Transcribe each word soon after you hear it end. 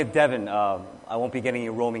Devin, I won't be getting any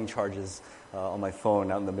roaming charges on my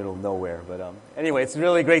phone out in the middle of nowhere. But anyway, it's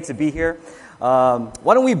really great to be here. Why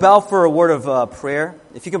don't we bow for a word of prayer?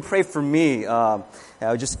 If you can pray for me.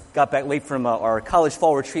 I just got back late from our college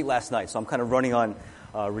fall retreat last night, so I'm kind of running on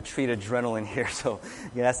retreat adrenaline here. So you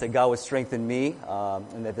can ask that God would strengthen me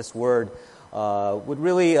and that this word would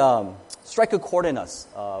really strike a chord in us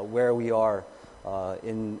where we are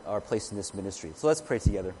in our place in this ministry. So let's pray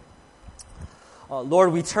together.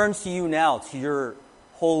 Lord, we turn to you now, to your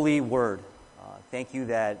holy word. Thank you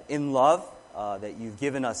that in love, that you've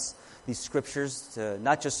given us these scriptures to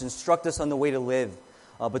not just instruct us on the way to live,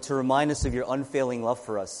 but to remind us of your unfailing love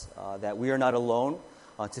for us, that we are not alone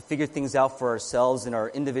to figure things out for ourselves in our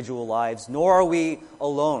individual lives, nor are we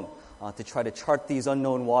alone to try to chart these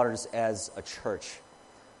unknown waters as a church.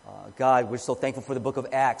 God, we're so thankful for the book of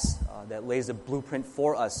Acts that lays a blueprint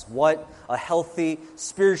for us, what a healthy,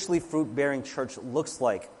 spiritually fruit-bearing church looks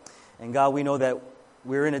like. And God, we know that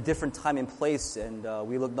we're in a different time and place, and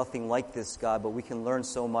we look nothing like this, God, but we can learn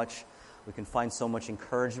so much, we can find so much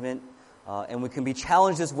encouragement, and we can be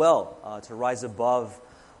challenged as well to rise above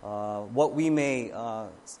what we may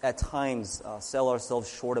at times sell ourselves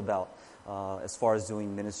short about as far as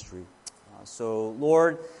doing ministry. So,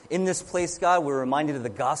 Lord, in this place, God, we're reminded of the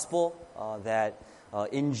gospel that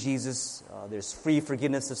in Jesus there's free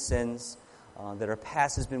forgiveness of sins, that our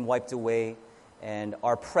past has been wiped away, and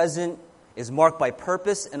our present is marked by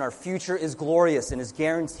purpose, and our future is glorious and is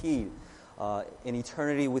guaranteed in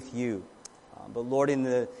eternity with you. But, Lord, in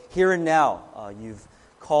the here and now, you've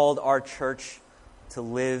called our church to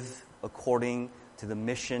live according to the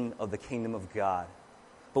mission of the kingdom of God.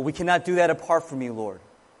 But we cannot do that apart from you, Lord.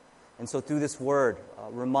 And so through this word,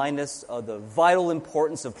 remind us of the vital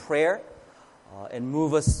importance of prayer and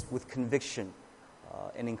move us with conviction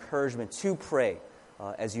and encouragement to pray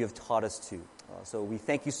as you have taught us to. So we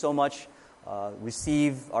thank you so much.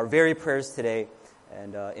 Receive our very prayers today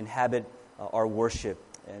and inhabit our worship.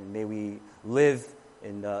 And may we live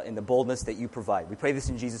in the boldness that you provide. We pray this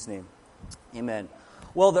in Jesus' name. Amen.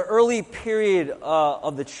 Well, the early period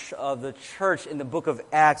of the church in the book of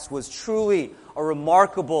Acts was truly a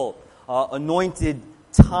remarkable anointed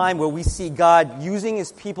time where we see God using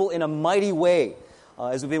his people in a mighty way.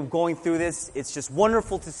 As we've been going through this, it's just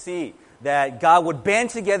wonderful to see that God would band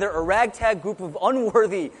together a ragtag group of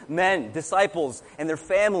unworthy men, disciples, and their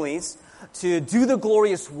families to do the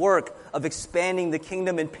glorious work of expanding the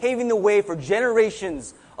kingdom and paving the way for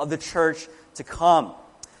generations of the church to come.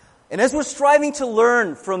 And as we're striving to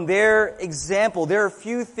learn from their example, there are a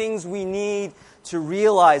few things we need to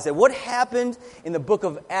realize that what happened in the book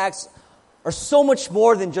of Acts are so much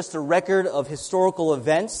more than just a record of historical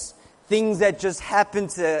events, things that just happen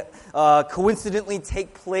to coincidentally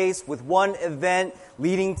take place with one event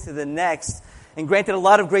leading to the next. And granted, a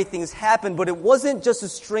lot of great things happened, but it wasn't just a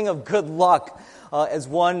string of good luck, as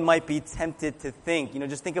one might be tempted to think. You know,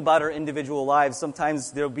 just think about our individual lives.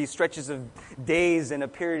 Sometimes there'll be stretches of days and a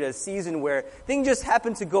period of season where things just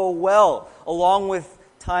happen to go well, along with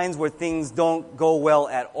times where things don't go well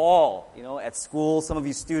at all. You know, at school, some of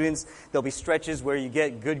you students, there'll be stretches where you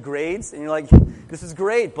get good grades, and you're like, this is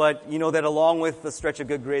great, but you know that along with the stretch of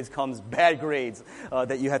good grades comes bad grades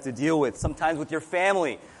that you have to deal with. Sometimes with your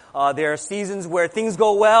family, there are seasons where things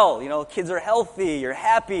go well. You know, kids are healthy, you're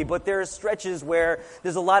happy, but there are stretches where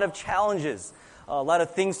there's a lot of challenges, a lot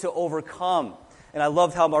of things to overcome. And I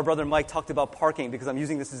loved how our brother Mike talked about parking, because I'm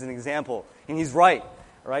using this as an example, and he's right.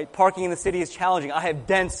 Right? Parking in the city is challenging. I have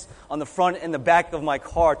dents on the front and the back of my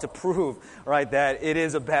car to prove, right, that it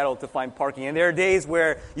is a battle to find parking. And there are days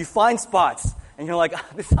where you find spots and you're like,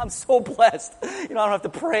 I'm so blessed. You know, I don't have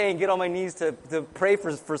to pray and get on my knees to pray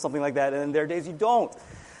for something like that. And then there are days you don't.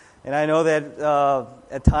 And I know that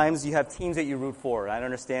at times you have teams that you root for. I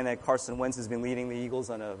understand that Carson Wentz has been leading the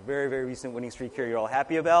Eagles on a very, very recent winning streak here you're all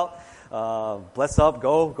happy about. Bless up,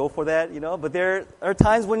 go for that, you know. But there are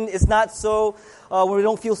times when it's not so, when we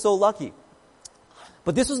don't feel so lucky.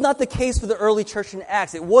 But this was not the case for the early church in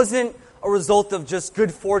Acts. It wasn't a result of just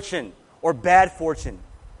good fortune or bad fortune.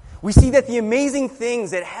 We see that the amazing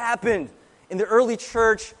things that happened in the early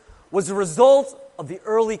church was a result of the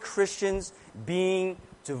early Christians being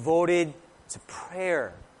devoted to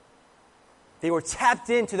prayer. They were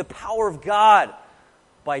tapped into the power of God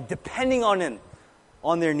by depending on Him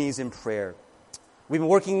on their knees in prayer. We've been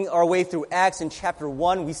working our way through Acts in chapter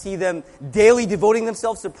 1. We see them daily devoting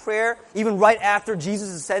themselves to prayer, even right after Jesus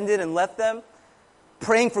ascended and left them,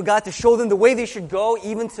 praying for God to show them the way they should go,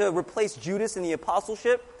 even to replace Judas in the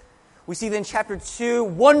apostleship. We see that in chapter 2,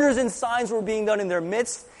 wonders and signs were being done in their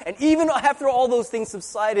midst. And even after all those things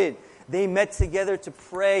subsided, they met together to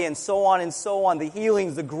pray, and so on and so on, the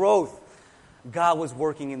healings, the growth, God was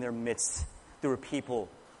working in their midst. There were people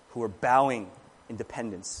who were bowing in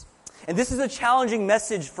dependence. And this is a challenging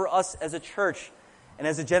message for us as a church and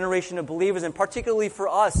as a generation of believers, and particularly for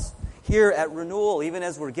us here at Renewal, even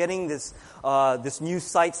as we're getting this new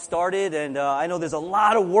site started. And I know there's a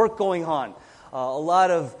lot of work going on, a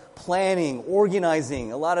lot of planning,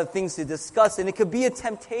 organizing, a lot of things to discuss. And it could be a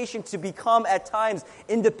temptation to become, at times,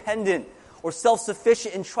 independent or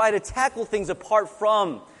self-sufficient and try to tackle things apart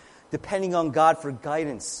from depending on God for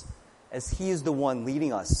guidance, as He is the one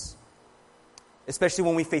leading us. Especially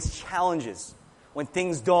when we face challenges, when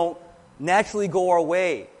things don't naturally go our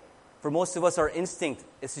way. For most of us, our instinct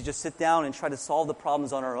is to just sit down and try to solve the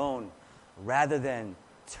problems on our own, rather than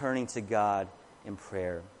turning to God in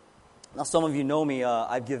prayer. Now, some of you know me.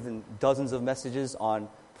 I've given dozens of messages on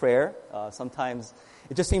prayer. Sometimes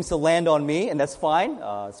it just seems to land on me, and that's fine.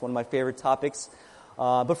 It's one of my favorite topics.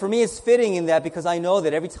 But for me, it's fitting in that because I know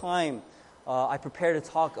that every time I prepare to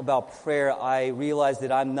talk about prayer, I realize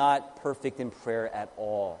that I'm not perfect in prayer at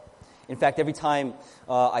all. In fact, every time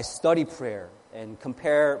I study prayer and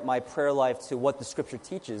compare my prayer life to what the Scripture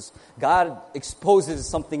teaches, God exposes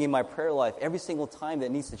something in my prayer life every single time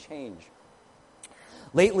that needs to change.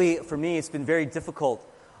 Lately, for me, it's been very difficult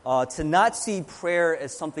to not see prayer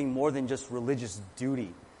as something more than just religious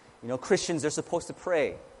duty. You know, Christians, they're supposed to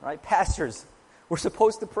pray, right? Pastors, we're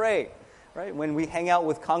supposed to pray, right? When we hang out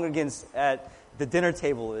with congregants at the dinner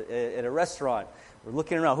table at a restaurant, we're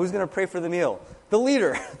looking around. Who's going to pray for the meal? The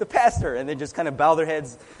leader, the pastor. And they just kind of bow their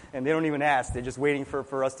heads and they don't even ask. They're just waiting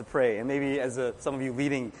for us to pray. And maybe as some of you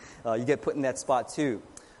leading, you get put in that spot too.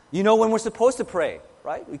 You know when we're supposed to pray,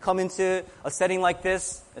 right? We come into a setting like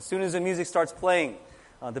this. As soon as the music starts playing,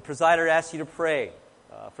 the presider asks you to pray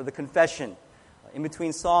for the confession. In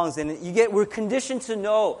between songs, and we're conditioned to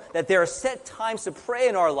know that there are set times to pray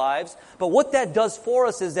in our lives, but what that does for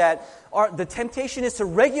us is that the temptation is to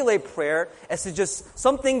regulate prayer as to just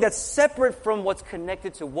something that's separate from what's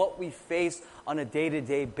connected to what we face on a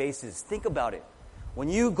day-to-day basis. Think about it. When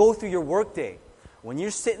you go through your workday, when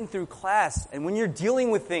you're sitting through class, and when you're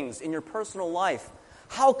dealing with things in your personal life,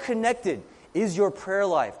 how connected is your prayer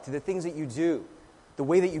life to the things that you do, the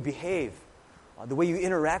way that you behave, the way you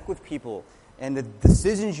interact with people, and the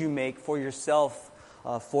decisions you make for yourself,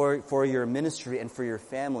 for your ministry, and for your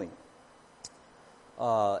family.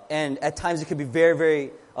 And at times it can be very,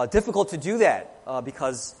 very difficult to do that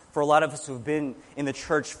because for a lot of us who have been in the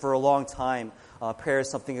church for a long time, prayer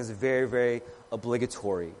is something that's very, very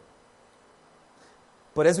obligatory.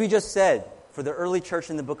 But as we just said, for the early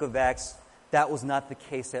church in the book of Acts, that was not the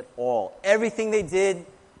case at all. Everything they did,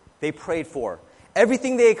 they prayed for.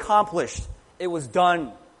 Everything they accomplished, it was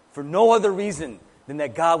done for no other reason than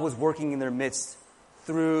that God was working in their midst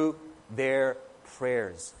through their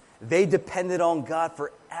prayers. They depended on God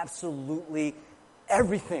for absolutely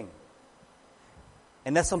everything.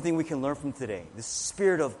 And that's something we can learn from today. The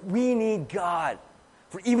spirit of we need God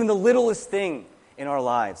for even the littlest thing in our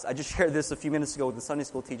lives. I just shared this a few minutes ago with the Sunday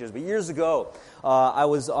school teachers, but years ago, I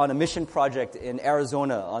was on a mission project in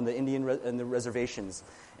Arizona on the Indian reservations.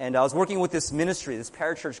 And I was working with this ministry, this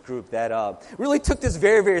parachurch group that really took this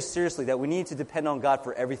very, very seriously, that we need to depend on God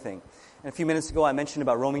for everything. And a few minutes ago, I mentioned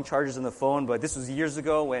about roaming charges on the phone, but this was years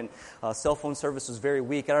ago when cell phone service was very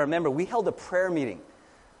weak. And I remember we held a prayer meeting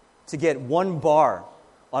to get 1 bar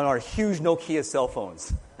on our huge Nokia cell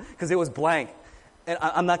phones because it was blank. And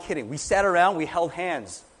I'm not kidding. We sat around, we held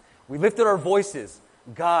hands. We lifted our voices.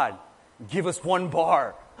 God, give us 1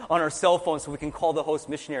 bar on our cell phone so we can call the host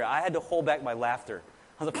missionary. I had to hold back my laughter.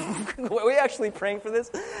 I was like, are we actually praying for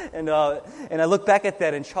this? And I look back at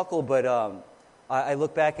that and chuckle, but I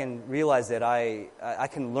look back and realize that I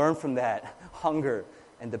can learn from that hunger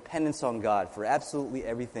and dependence on God for absolutely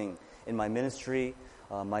everything in my ministry,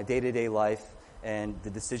 my day-to-day life, and the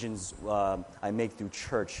decisions I make through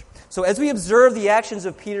church. So as we observe the actions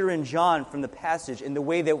of Peter and John from the passage and the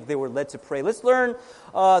way that they were led to pray, let's learn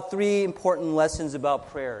 3 important lessons about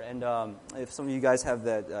prayer. And if some of you guys have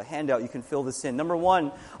that handout, you can fill this in. Number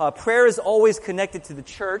 1, prayer is always connected to the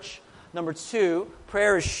church. Number 2,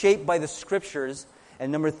 prayer is shaped by the Scriptures.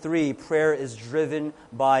 And number 3, prayer is driven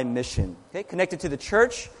by mission. Okay, connected to the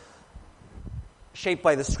church, shaped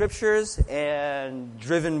by the Scriptures, and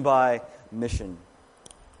driven by mission.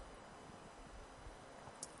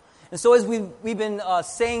 And so as we've been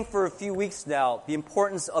saying for a few weeks now, the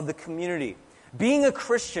importance of the community. Being a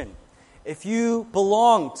Christian, if you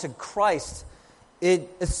belong to Christ, it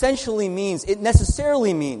necessarily means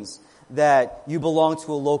that you belong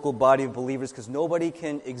to a local body of believers, because nobody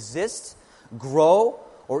can exist, grow,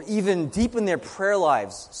 or even deepen their prayer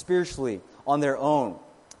lives spiritually on their own.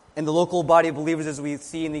 And the local body of believers, as we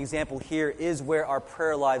see in the example here, is where our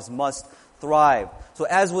prayer lives must thrive. So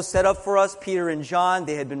as was set up for us, Peter and John,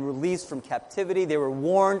 they had been released from captivity. They were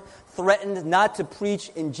warned, threatened not to preach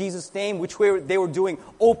in Jesus' name, which they were doing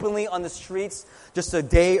openly on the streets just a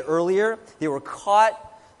day earlier. They were caught,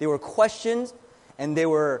 they were questioned, and they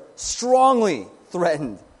were strongly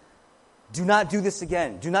threatened. Do not do this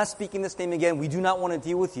again. Do not speak in this name again. We do not want to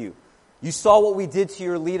deal with you. You saw what we did to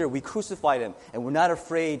your leader. We crucified him, and we're not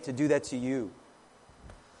afraid to do that to you.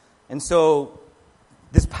 And so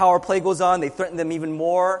this power play goes on. They threaten them even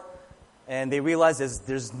more, and they realize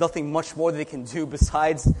there's nothing much more they can do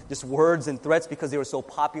besides just words and threats because they were so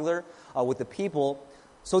popular with the people.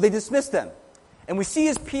 So they dismiss them. And we see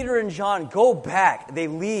as Peter and John go back, they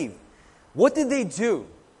leave. What did they do?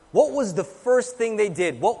 What was the first thing they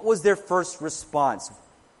did? What was their first response?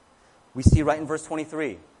 We see right in verse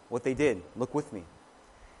 23 what they did. Look with me. It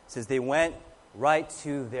says they went right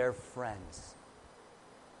to their friends.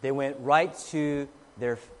 They went right to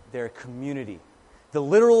their community. The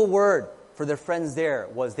literal word for their friends there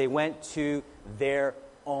was they went to their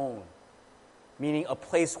own, meaning a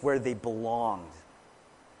place where they belonged.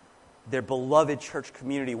 Their beloved church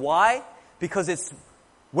community. Why? Because it's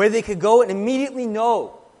where they could go and immediately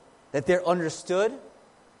know that they're understood,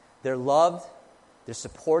 they're loved, they're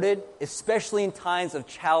supported, especially in times of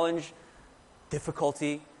challenge,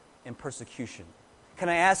 difficulty, and persecution. Can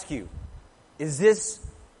I ask you, is this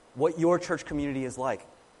what your church community is like?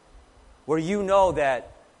 Where you know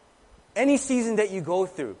that any season that you go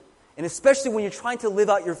through, and especially when you're trying to live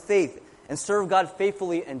out your faith and serve God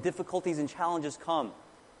faithfully and difficulties and challenges come,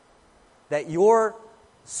 that your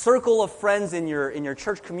circle of friends in your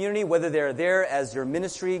church community, whether they're there as your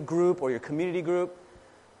ministry group or your community group,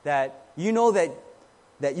 that you know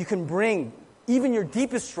that you can bring even your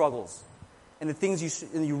deepest struggles and the things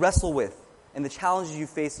you wrestle with and the challenges you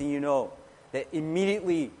face, and you know that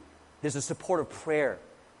immediately there's a supportive prayer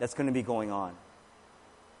that's going to be going on.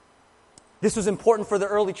 This was important for the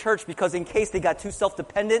early church because in case they got too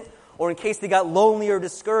self-dependent or in case they got lonely or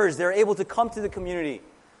discouraged, they're able to come to the community.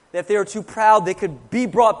 That if they were too proud, they could be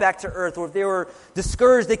brought back to earth. Or if they were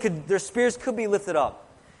discouraged, their spirits could be lifted up.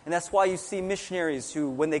 And that's why you see missionaries who,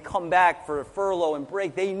 when they come back for a furlough and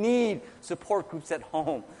break, they need support groups at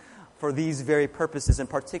home for these very purposes, and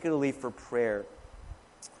particularly for prayer.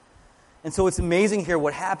 And so it's amazing here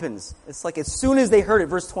what happens. It's like as soon as they heard it,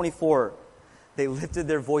 verse 24, they lifted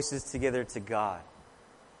their voices together to God.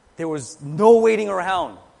 There was no waiting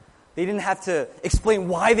around. They didn't have to explain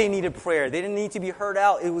why they needed prayer. They didn't need to be heard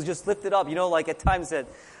out. It was just lifted up. You know, like at times at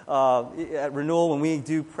Renewal, when we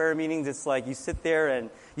do prayer meetings, it's like you sit there and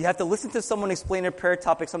you have to listen to someone explain their prayer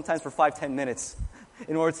topic sometimes for 5-10 minutes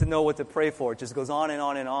in order to know what to pray for. It just goes on and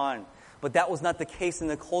on and on. But that was not the case in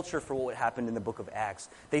the culture for what happened in the book of Acts.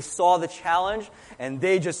 They saw the challenge, and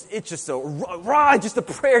the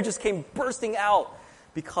prayer just came bursting out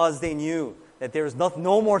because they knew that there was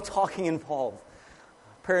no more talking involved.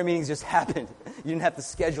 Prayer meetings just happened. You didn't have to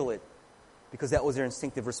schedule it because that was their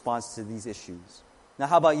instinctive response to these issues. Now,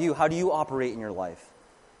 how about you? How do you operate in your life?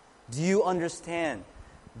 Do you understand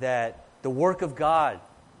that the work of God,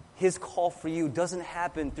 His call for you, doesn't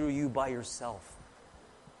happen through you by yourself?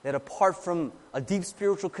 That apart from a deep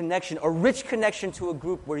spiritual connection, a rich connection to a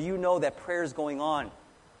group where you know that prayer is going on,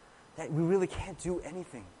 that we really can't do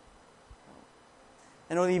anything.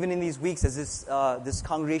 I know even in these weeks as this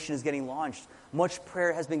congregation is getting launched, much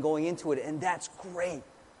prayer has been going into it, and that's great.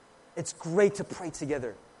 It's great to pray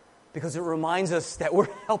together because it reminds us that we're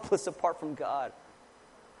helpless apart from God.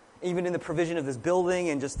 Even in the provision of this building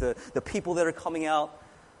and just the people that are coming out,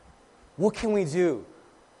 what can we do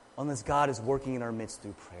unless God is working in our midst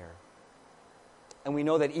through prayer? And we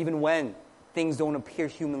know that even when things don't appear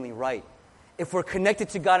humanly right, if we're connected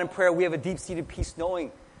to God in prayer, we have a deep-seated peace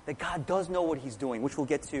knowing that God does know what He's doing, which we'll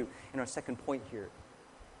get to in our second point here.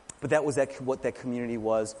 But that was what that community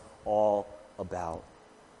was all about.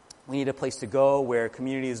 We need a place to go where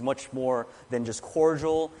community is much more than just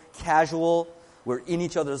cordial, casual. We're in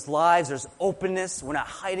each other's lives. There's openness. We're not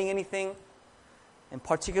hiding anything. And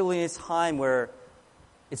particularly in a time where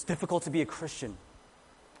it's difficult to be a Christian,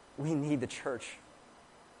 we need the church.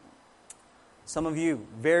 Some of you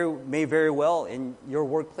may very well in your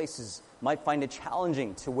workplaces might find it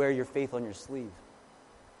challenging to wear your faith on your sleeve.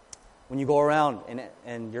 When you go around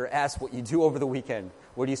and you're asked what you do over the weekend,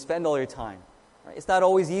 where do you spend all your time? Right? It's not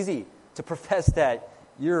always easy to profess that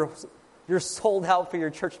you're sold out for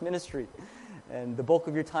your church ministry, and the bulk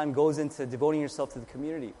of your time goes into devoting yourself to the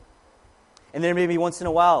community. And there may be once in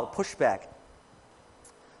a while pushback,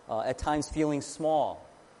 at times feeling small,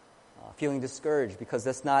 feeling discouraged because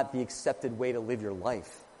that's not the accepted way to live your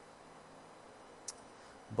life.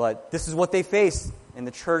 But this is what they faced in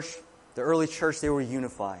the church, the early church. They were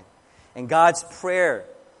unified. And God's prayer,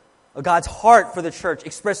 God's heart for the church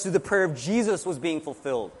expressed through the prayer of Jesus was being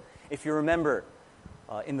fulfilled. If you remember,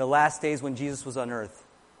 in the last days when Jesus was on earth,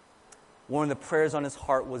 one of the prayers on his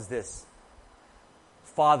heart was this: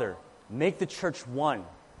 Father, make the church one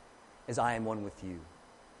as I am one with you.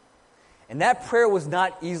 And that prayer was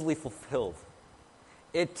not easily fulfilled.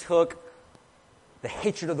 It took the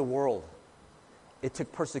hatred of the world. It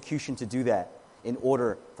took persecution to do that in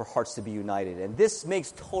order for hearts to be united. And this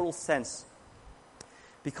makes total sense,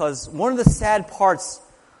 because one of the sad parts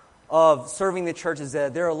of serving the church is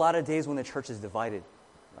that there are a lot of days when the church is divided.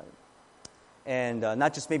 Right? And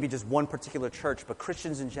not just maybe just one particular church, but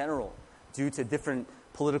Christians in general, due to different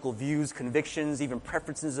political views, convictions, even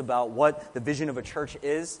preferences about what the vision of a church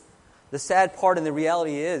is. The sad part and the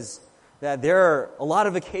reality is that there are a lot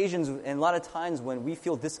of occasions and a lot of times when we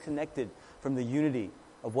feel disconnected from the unity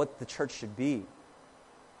of what the church should be.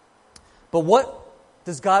 But what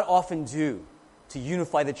does God often do to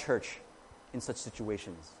unify the church in such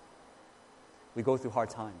situations? We go through hard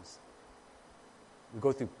times. We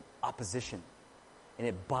go through opposition. And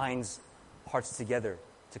it binds hearts together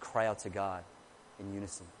to cry out to God in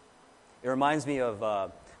unison. It reminds me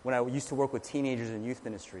of when I used to work with teenagers in youth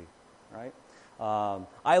ministry. Right?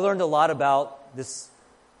 I learned a lot about this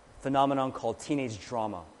phenomenon called teenage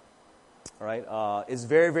drama. Right? It's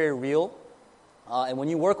very, very real. And when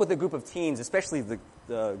you work with a group of teens, especially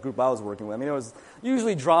the group I was working with, I mean, there was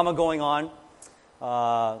usually drama going on.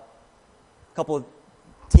 A couple of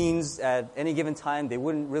teens at any given time, they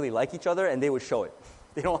wouldn't really like each other, and they would show it.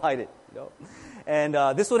 They don't hide it, you know.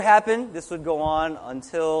 And this would happen. This would go on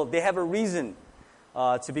until they have a reason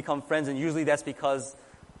to become friends, and usually that's because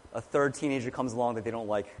a third teenager comes along that they don't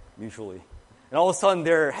like mutually. And all of a sudden,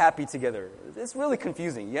 they're happy together. It's really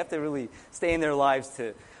confusing. You have to really stay in their lives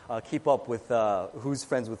to keep up with who's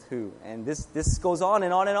friends with who. And this goes on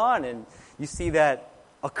and on and on. And you see that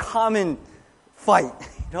a common fight,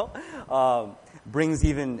 brings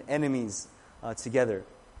even enemies together.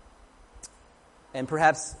 And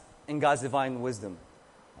perhaps in God's divine wisdom,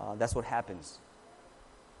 that's what happens.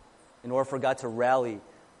 In order for God to rally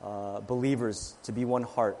believers to be one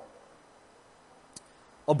heart.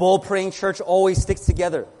 A bold praying church always sticks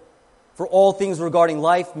together for all things regarding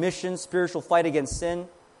life, mission, spiritual fight against sin.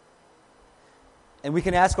 And we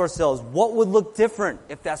can ask ourselves, what would look different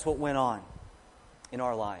if that's what went on in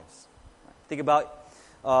our lives? Think about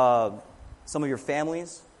some of your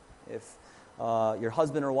families. If your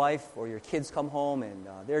husband or wife or your kids come home and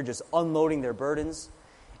they're just unloading their burdens,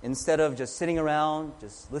 instead of just sitting around,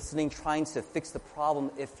 just listening, trying to fix the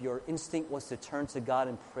problem, if your instinct was to turn to God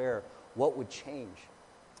in prayer, what would change?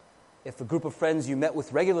 If a group of friends you met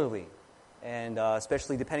with regularly, and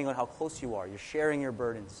especially depending on how close you are, you're sharing your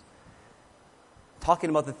burdens, talking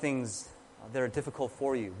about the things that are difficult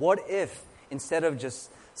for you. What if, instead of just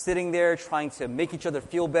sitting there trying to make each other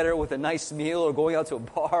feel better with a nice meal or going out to a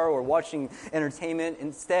bar or watching entertainment,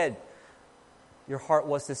 instead, your heart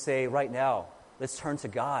was to say, right now, let's turn to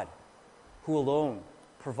God, who alone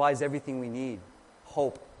provides everything we need: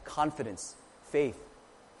 hope, confidence, faith,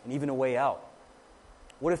 and even a way out.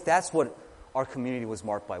 What if that's what our community was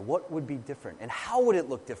marked by? What would be different? And how would it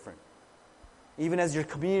look different? Even as your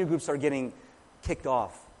community groups are getting kicked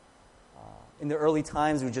off. In the early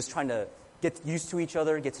times, we were just trying to get used to each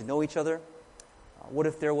other, get to know each other. What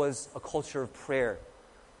if there was a culture of prayer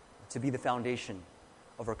to be the foundation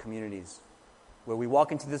of our communities? Where we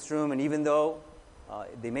walk into this room, and even though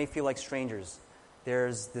they may feel like strangers,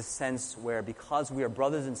 there's this sense where, because we are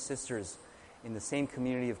brothers and sisters in the same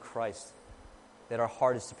community of Christ, that our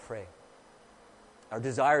heart is to pray. Our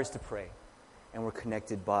desire is to pray, and we're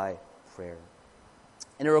connected by prayer.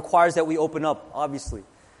 And it requires that we open up, obviously,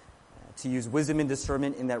 to use wisdom and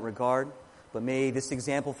discernment in that regard. But may this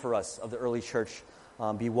example for us of the early church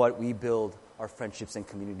be what we build our friendships and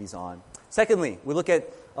communities on. Secondly, we look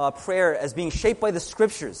at prayer as being shaped by the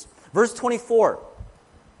Scriptures. Verse 24,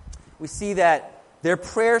 we see that their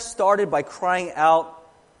prayer started by crying out,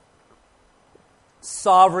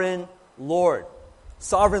 "Sovereign Lord."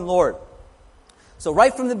 Sovereign Lord. So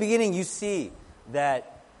right from the beginning, you see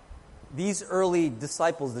that these early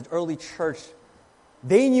disciples, the early church,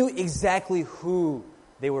 they knew exactly who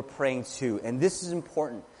they were praying to. And this is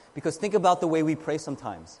important, because think about the way we pray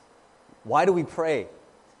sometimes. Why do we pray?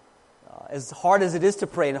 As hard as it is to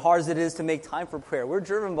pray and hard as it is to make time for prayer, we're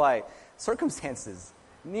driven by circumstances,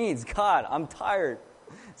 needs. God, I'm tired.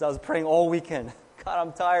 As I was praying all weekend, God,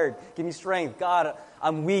 I'm tired. Give me strength. God,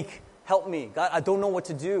 I'm weak. Help me. God, I don't know what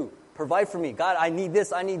to do. Provide for me. God, I need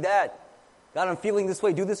this, I need that. God, I'm feeling this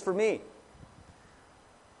way. Do this for me.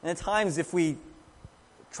 And at times, if we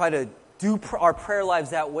try to do our prayer lives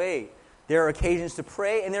that way, there are occasions to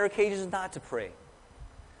pray and there are occasions not to pray.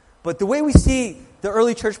 But the way we see the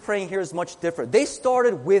early church praying here is much different. They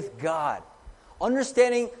started with God,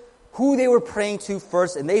 understanding who they were praying to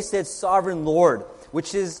first, and they said Sovereign Lord,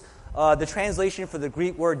 which is the translation for the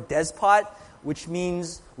Greek word despot, which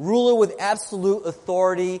means ruler with absolute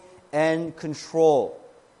authority and control.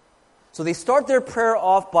 So they start their prayer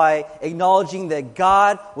off by acknowledging that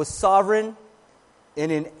God was sovereign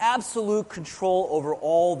and in absolute control over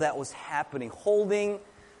all that was happening, holding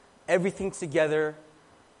everything together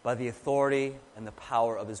by the authority and the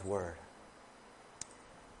power of His Word.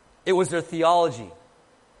 It was their theology,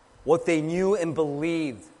 what they knew and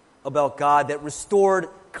believed about God, that restored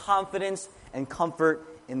confidence and comfort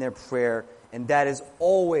in their prayer, and that is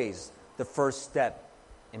always the first step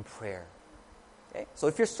in prayer. Okay? So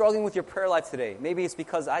if you're struggling with your prayer life today, maybe it's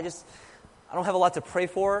because I don't have a lot to pray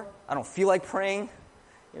for. I don't feel like praying.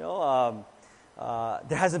 There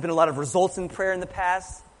hasn't been a lot of results in prayer in the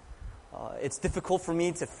past. It's difficult for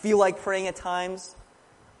me to feel like praying at times.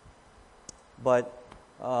 But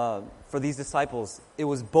for these disciples, it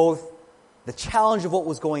was both the challenge of what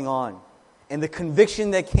was going on and the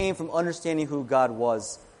conviction that came from understanding who God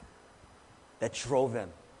was that drove them,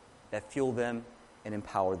 that fueled them, and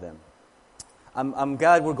empowered them. I'm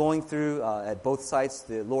glad we're going through, at both sites,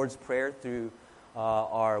 the Lord's Prayer through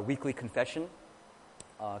our weekly confession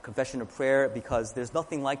of prayer, because there's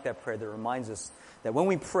nothing like that prayer that reminds us that when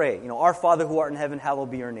we pray, Our Father who art in heaven,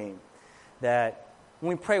 hallowed be your name. That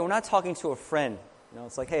when we pray, we're not talking to a friend.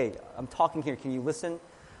 It's like, hey, I'm talking here, can you listen?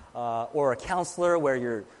 Or a counselor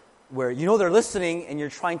where they're listening and you're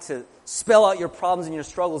trying to spell out your problems and your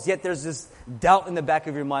struggles, yet there's this doubt in the back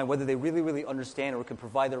of your mind whether they really, really understand or can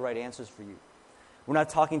provide the right answers for you. We're not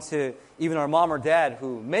talking to even our mom or dad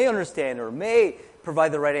who may understand or may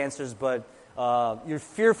provide the right answers, but you're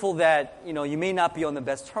fearful that you may not be on the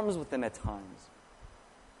best terms with them at times.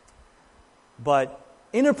 But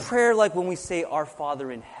in a prayer like when we say, Our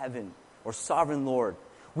Father in heaven, or Sovereign Lord,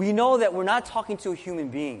 we know that we're not talking to a human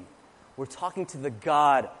being. We're talking to the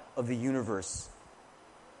God of the universe.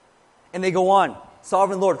 And they go on,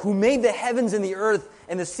 Sovereign Lord, who made the heavens and the earth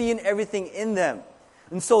and the sea and everything in them.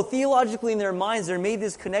 And so theologically in their minds, they're made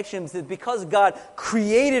this connection that because God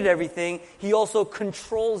created everything, He also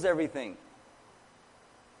controls everything.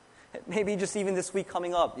 Maybe just even this week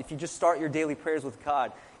coming up, if you just start your daily prayers with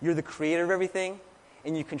God, you're the creator of everything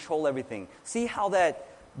and you control everything. See how that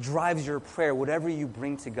drives your prayer, whatever you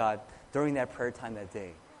bring to God during that prayer time that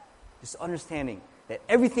day. Just understanding that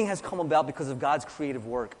everything has come about because of God's creative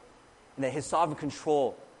work and that His sovereign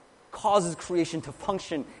control causes creation to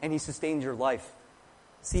function and He sustains your life.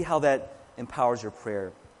 See how that empowers your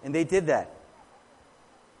prayer. And they did that.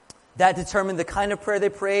 That determined the kind of prayer they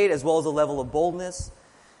prayed as well as the level of boldness.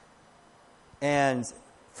 And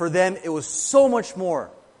for them, it was so much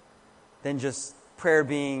more than just prayer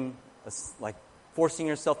being like forcing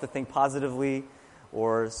yourself to think positively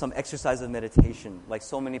or some exercise of meditation. Like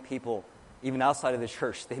so many people, even outside of the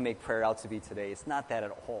church, they make prayer out to be today. It's not that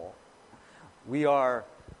at all. We are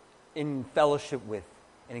in fellowship with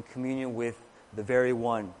and in communion with the very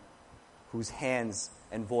one whose hands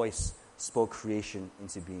and voice spoke creation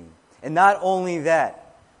into being. And not only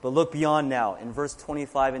that, but look beyond now in verse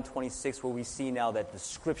 25 and 26 where we see now that the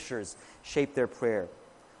scriptures shape their prayer.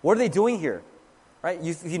 What are they doing here? Right?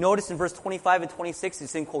 If you notice in verse 25 and 26,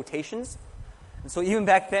 it's in quotations. And so even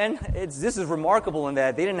back then, this is remarkable in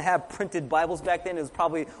that they didn't have printed Bibles back then. It was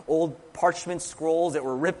probably old parchment scrolls that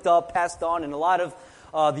were ripped up, passed on, and a lot of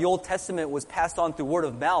the Old Testament was passed on through word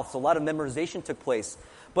of mouth, so a lot of memorization took place.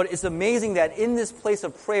 But it's amazing that in this place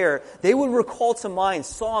of prayer, they would recall to mind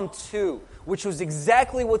Psalm 2, which was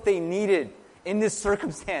exactly what they needed in this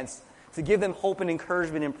circumstance to give them hope and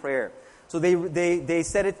encouragement in prayer. So they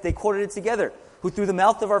said it, they quoted it together. Who through the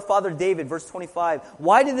mouth of our father David, verse 25,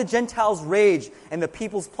 why did the Gentiles rage and the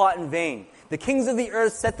peoples plot in vain? The kings of the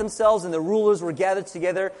earth set themselves and the rulers were gathered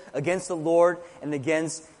together against the Lord and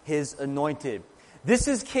against His anointed. This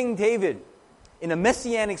is King David in a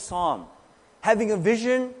messianic psalm, having a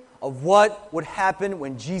vision of what would happen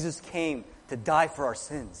when Jesus came to die for our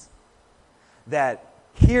sins. That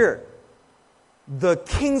here, the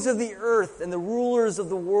kings of the earth and the rulers of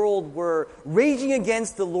the world were raging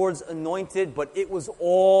against the Lord's anointed, but it was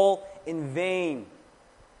all in vain.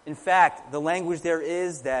 In fact, the language there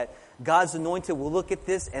is that God's anointed will look at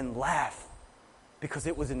this and laugh because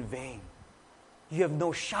it was in vain. You have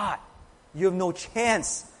no shot. You have no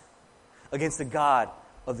chance against the God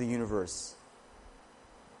of the universe.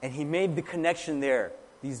 And he made the connection there,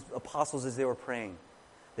 these apostles as they were praying,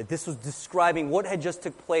 that this was describing what had just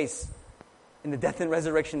took place in the death and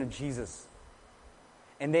resurrection of Jesus.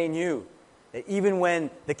 And they knew that even when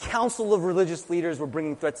the council of religious leaders were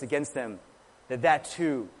bringing threats against them, that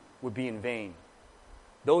too would be in vain.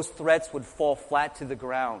 Those threats would fall flat to the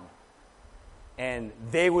ground, and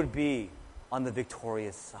they would be on the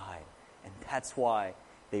victorious side. And that's why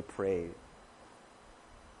they prayed.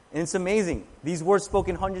 And it's amazing. These words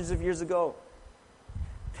spoken hundreds of years ago,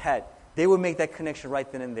 that they would make that connection right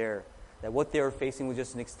then and there, that what they were facing was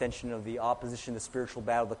just an extension of the opposition, the spiritual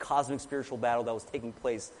battle, the cosmic spiritual battle that was taking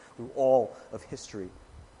place through all of history.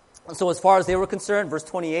 And so as far as they were concerned, verse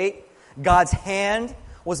 28, God's hand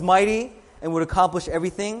was mighty and would accomplish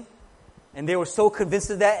everything. And they were so convinced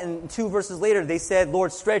of that, and 2 verses later they said,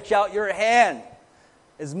 Lord, stretch out your hand,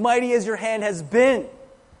 as mighty as your hand has been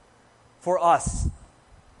for us.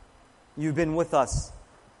 You've been with us.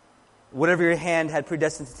 Whatever your hand had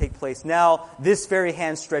predestined to take place, now this very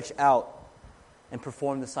hand stretch out and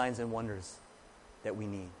perform the signs and wonders that we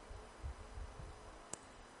need.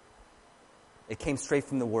 It came straight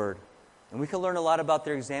from the Word. And we can learn a lot about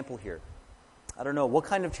their example here. I don't know, what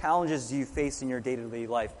kind of challenges do you face in your day-to-day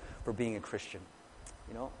life for being a Christian?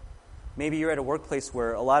 You know, maybe you're at a workplace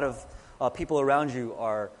where a lot of people around you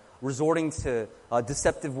are resorting to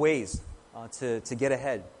deceptive ways to get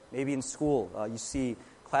ahead. Maybe in school, you see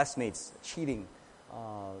classmates cheating,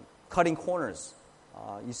 cutting corners.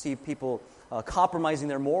 You see people compromising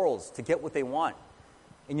their morals to get what they want.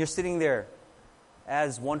 And you're sitting there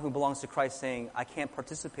as one who belongs to Christ saying, I can't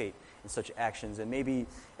participate in such actions. And maybe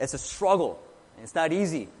it's a struggle. And it's not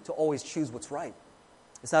easy to always choose what's right.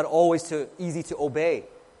 It's not always easy to obey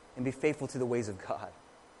and be faithful to the ways of God,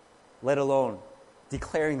 let alone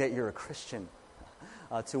declaring that you're a Christian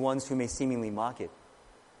to ones who may seemingly mock it.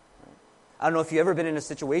 I don't know if you've ever been in a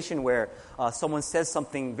situation where someone says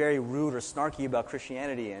something very rude or snarky about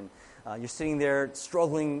Christianity, and you're sitting there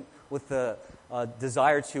struggling with the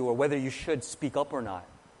desire to, or whether you should speak up or not.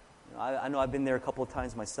 You know, I know I've been there a couple of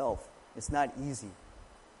times myself. It's not easy.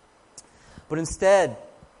 But instead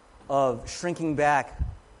of shrinking back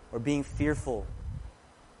or being fearful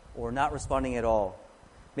or not responding at all,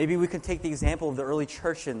 maybe we can take the example of the early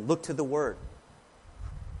church and look to the Word.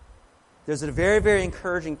 There's a very, very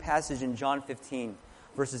encouraging passage in John 15,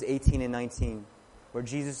 verses 18 and 19, where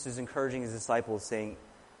Jesus is encouraging his disciples, saying,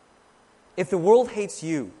 if the world hates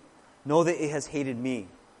you, know that it has hated me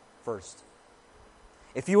first.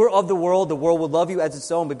 If you were of the world would love you as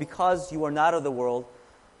its own, but because you are not of the world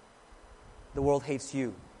hates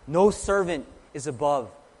you. No servant is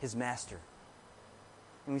above his master.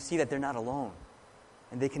 And we see that they're not alone,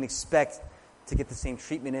 and they can expect to get the same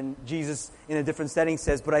treatment. And Jesus, in a different setting,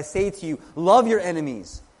 says, but I say to you, love your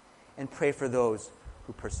enemies and pray for those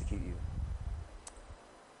who persecute you.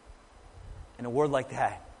 And a word like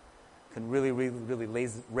that can really, really,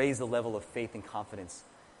 really raise the level of faith and confidence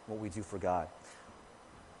in what we do for God.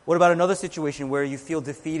 What about another situation where you feel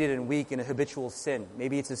defeated and weak in a habitual sin?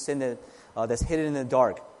 Maybe it's a sin that's hidden in the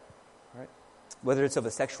dark, right? Whether it's of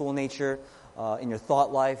a sexual nature, in your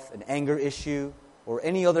thought life, an anger issue, or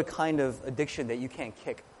any other kind of addiction that you can't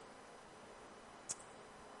kick.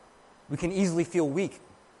 We can easily feel weak,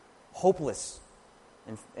 hopeless,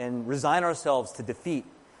 and resign ourselves to defeat.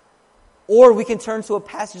 Or we can turn to a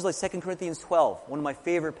passage like 2 Corinthians 12, one of my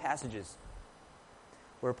favorite passages,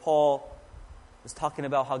 where Paul is talking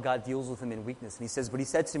about how God deals with him in weakness. And he says, but he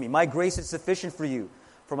said to me, my grace is sufficient for you,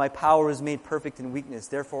 for my power is made perfect in weakness.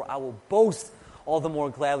 Therefore I will boast all the more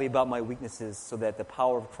gladly about my weaknesses, so that the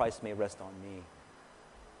power of Christ may rest on me.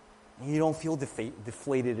 And you don't feel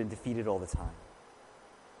deflated and defeated all the time.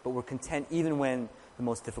 But we're content even when the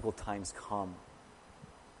most difficult times come.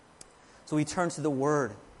 So we turn to the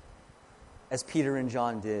Word, as Peter and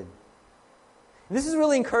John did. And this is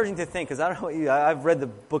really encouraging to think, because I don't know about you, I've read the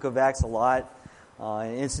book of Acts a lot,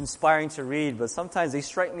 and it's inspiring to read, but sometimes they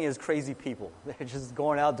strike me as crazy people. They're just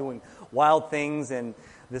going out doing wild things, and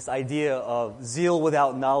this idea of zeal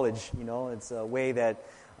without knowledge, it's a way that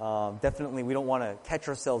definitely we don't want to catch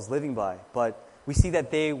ourselves living by. But we see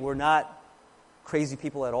that they were not crazy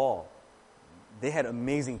people at all. They had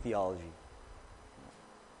amazing theology.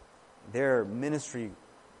 Their ministry,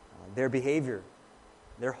 their behavior,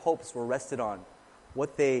 their hopes were rested on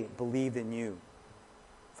what they believed and knew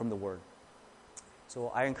from the Word. So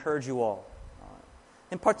I encourage you all,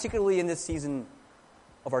 and particularly in this season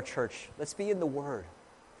of our church, let's be in the Word.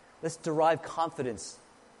 Let's derive confidence,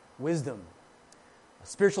 wisdom,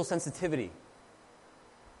 spiritual sensitivity,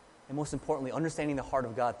 and most importantly, understanding the heart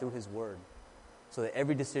of God through His Word, so that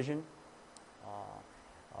every decision,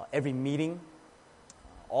 every meeting,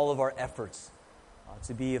 all of our efforts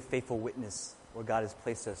to be a faithful witness where God has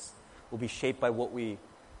placed us will be shaped by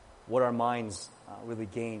what our minds really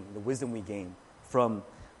gain, the wisdom we gain from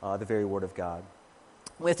the very Word of God.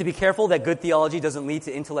 We have to be careful that good theology doesn't lead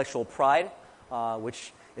to intellectual pride,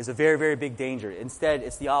 which is a very, very big danger. Instead,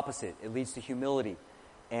 it's the opposite. It leads to humility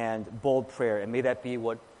and bold prayer, and may that be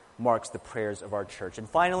what marks the prayers of our church. And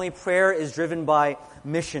finally, prayer is driven by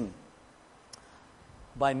mission.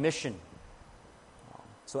 By mission.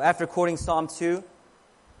 So after quoting Psalm 2,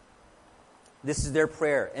 this is their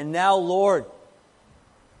prayer. And now, Lord,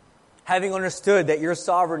 having understood that you're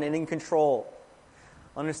sovereign and in control,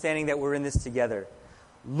 understanding that we're in this together,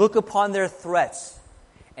 look upon their threats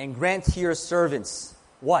and grant to your servants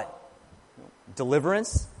what?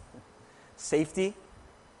 Deliverance, safety,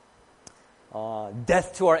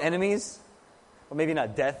 death to our enemies, or maybe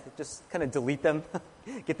not death, just kind of delete them,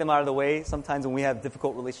 get them out of the way. Sometimes when we have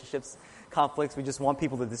difficult relationships, conflicts, we just want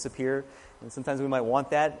people to disappear, and sometimes we might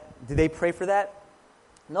want that. Did they pray for that?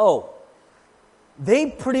 No. They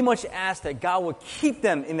pretty much asked that God would keep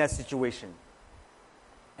them in that situation,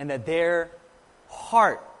 and that their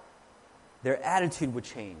heart, their attitude would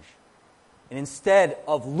change. And instead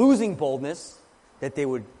of losing boldness, that they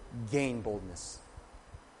would gain boldness.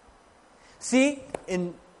 See,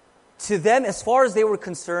 to them, as far as they were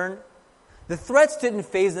concerned, the threats didn't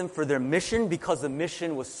faze them for their mission because the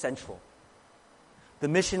mission was central. The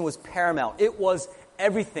mission was paramount. It was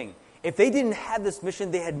everything. If they didn't have this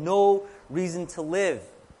mission, they had no reason to live.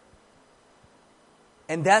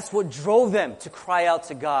 And that's what drove them to cry out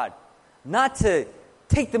to God. Not to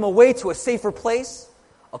take them away to a safer place,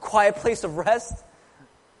 a quiet place of rest,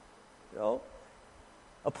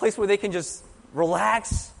 a place where they can just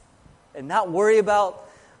relax and not worry about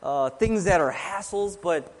things that are hassles,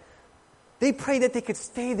 but they prayed that they could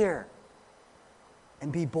stay there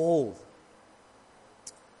and be bold.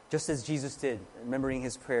 Just as Jesus did, remembering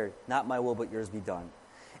his prayer, not my will but yours be done.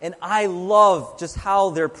 And I love just how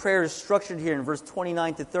their prayer is structured here in verse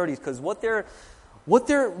 29 to 30, because what they're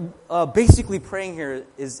basically praying here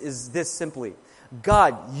is this simply: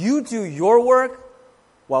 God, you do your work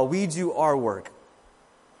while we do our work.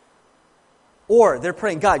 Or they're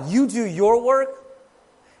praying, God, you do your work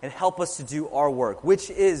and help us to do our work, which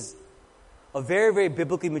is a very, very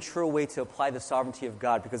biblically mature way to apply the sovereignty of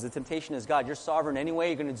God, because the temptation is, God, you're sovereign anyway,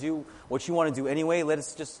 you're going to do what you want to do anyway, let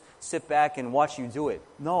us just sit back and watch you do it.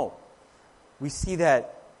 No. We see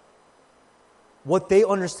that what they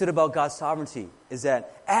understood about God's sovereignty is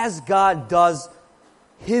that as God does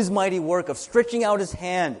his mighty work of stretching out his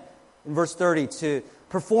hand, in verse 30, to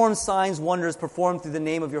perform signs, wonders, performed through the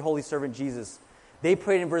name of your holy servant Jesus, they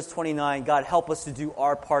prayed in verse 29, God, help us to do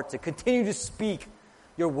our part, to continue to speak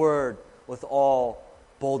your word with all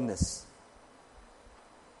boldness.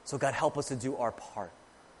 So God, help us to do our part.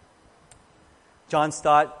 John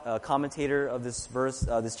Stott, a commentator of this verse,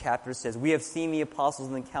 this chapter, says, we have seen the apostles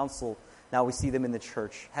in the council, now we see them in the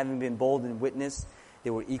church. Having been bold in witness,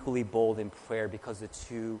 they were equally bold in prayer because the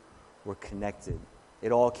two were connected.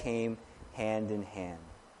 It all came hand in hand.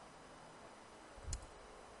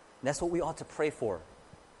 And that's what we ought to pray for.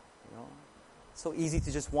 It's so easy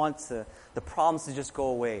to just want the problems to just go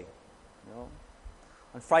away.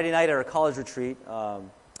 On Friday night at our college retreat,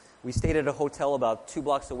 we stayed at a hotel about 2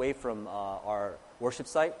 blocks away from our worship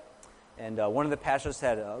site. And one of the pastors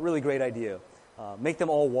had a really great idea. Make them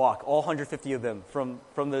all walk, all 150 of them, from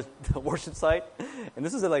the worship site. And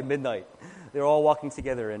this was at like midnight. They were all walking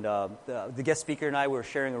together. And the guest speaker and I were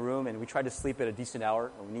sharing a room, and we tried to sleep at a decent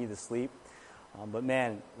hour. And we needed to sleep. But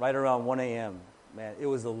man, right around 1 a.m., man, it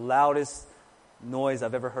was the loudest noise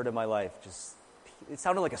I've ever heard in my life. It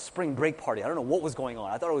sounded like a spring break party. I don't know what was going on.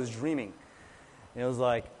 I thought I was dreaming. And it was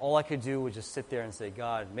like, all I could do was just sit there and say,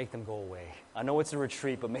 God, make them go away. I know it's a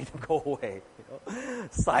retreat, but make them go away.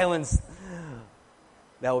 Silence.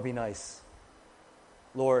 That would be nice.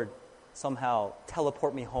 Lord, somehow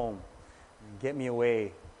teleport me home and get me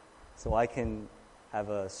away so I can have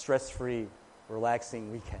a stress-free,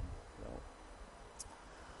 relaxing weekend.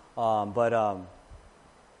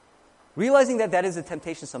 Realizing that is a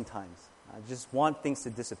temptation sometimes. I just want things to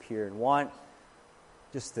disappear and want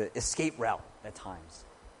just the escape route at times.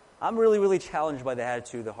 I'm really, really challenged by the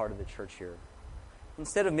attitude of the heart of the church here.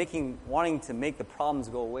 Instead of wanting to make the problems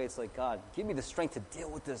go away, it's like, God, give me the strength to deal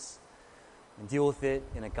with this and deal with it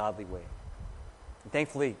in a godly way. And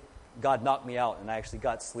thankfully, God knocked me out, and I actually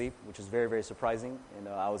got sleep, which was very, very surprising. And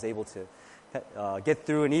I was able to get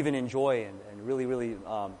through and even enjoy and really, really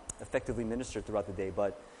effectively minister throughout the day.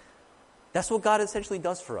 But that's what God essentially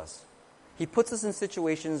does for us. He puts us in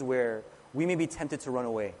situations where we may be tempted to run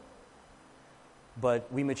away,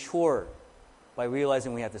 but we mature by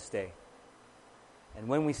realizing we have to stay. And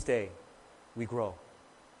when we stay, we grow.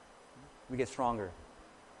 We get stronger.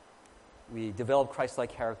 We develop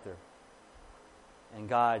Christ-like character. And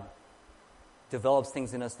God develops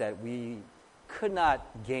things in us that we could not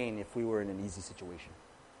gain if we were in an easy situation.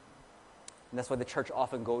 And that's why the church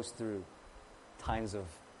often goes through times of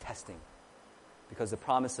testing. Because the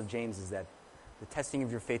promise of James is that the testing of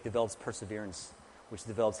your faith develops perseverance, which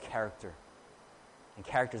develops character. And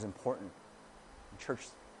character is important. In church,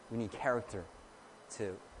 we need character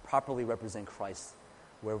to properly represent Christ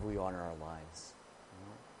wherever we are in our lives.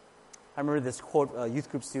 I remember this quote a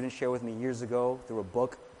youth group student shared with me years ago through a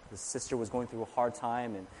book. The sister was going through a hard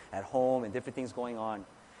time and at home and different things going on.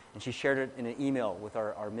 And she shared it in an email with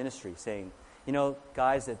our ministry saying,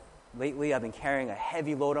 guys, that lately I've been carrying a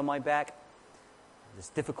heavy load on my back. There's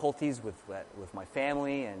difficulties with my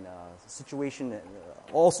family and situation,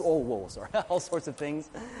 all sorts of things.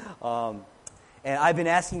 And I've been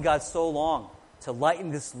asking God so long to lighten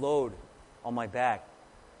this load on my back.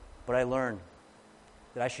 But I learned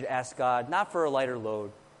that I should ask God not for a lighter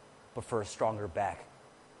load, but for a stronger back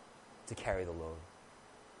to carry the load.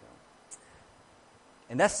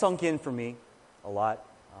 And that sunk in for me a lot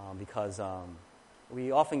because we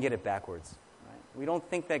often get it backwards. Right? We don't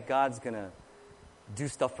think that God's going to do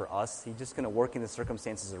stuff for us. He's just going to work in the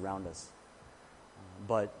circumstances around us.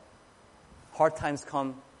 But hard times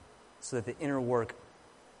come so that the inner work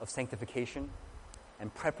of sanctification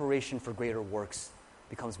and preparation for greater works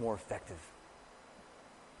becomes more effective.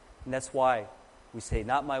 And that's why we say,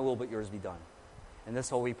 not my will, but yours be done. And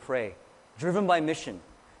that's why we pray, driven by mission.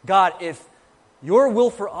 God, if your will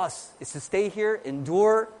for us is to stay here,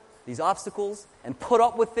 endure these obstacles, and put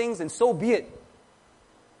up with things, and so be it.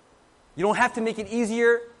 You don't have to make it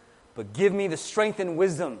easier, but give me the strength and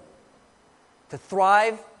wisdom to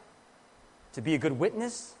thrive, to be a good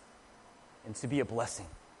witness, and to be a blessing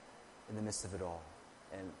in the midst of it all.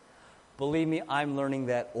 And believe me, I'm learning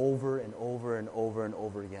that over and over and over and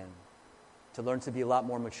over again. To learn to be a lot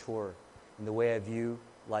more mature in the way I view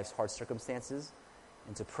life's hard circumstances,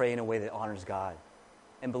 and to pray in a way that honors God,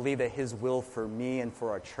 and believe that His will for me and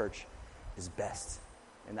for our church is best.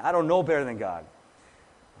 And I don't know better than God.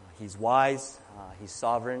 He's wise, He's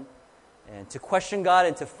sovereign, and to question God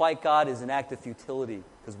and to fight God is an act of futility,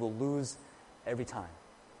 because we'll lose every time.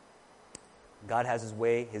 God has His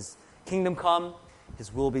way, His kingdom come,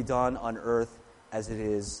 His will be done on earth as it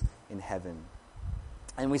is in heaven.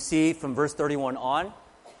 And we see from verse 31 on,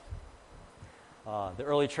 the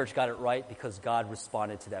early church got it right because God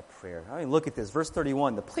responded to that prayer. I mean, look at this. Verse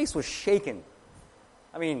 31, the place was shaken.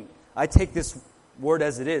 I mean, I take this word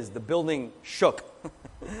as it is. The building shook.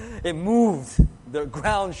 It moved. The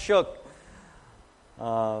ground shook.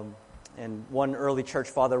 And one early church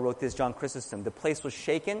father wrote this, John Chrysostom, the place was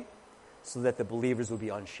shaken so that the believers would be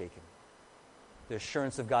unshaken. The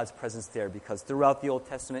assurance of God's presence there, because throughout the Old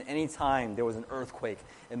Testament, anytime there was an earthquake,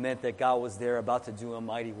 it meant that God was there about to do a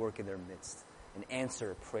mighty work in their midst and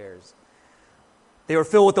answer prayers. They were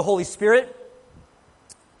filled with the Holy Spirit.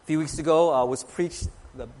 A few weeks ago was preached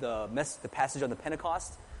the passage on the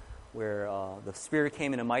Pentecost, where the Spirit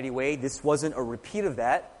came in a mighty way. This wasn't a repeat of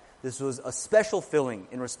that. This was a special filling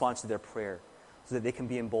in response to their prayer, so that they can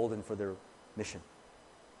be emboldened for their mission.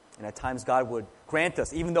 And at times God would grant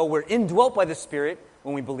us, even though we're indwelt by the Spirit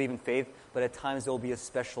when we believe in faith, but at times there will be a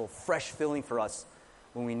special, fresh filling for us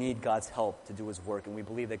when we need God's help to do His work, and we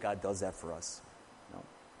believe that God does that for us.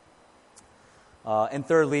 And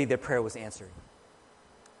thirdly, their prayer was answered.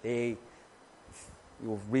 You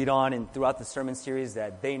will read on and throughout the sermon series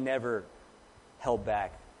that they never held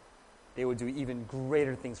back. They would do even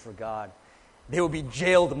greater things for God. They would be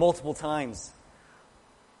jailed multiple times.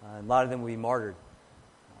 A lot of them would be martyred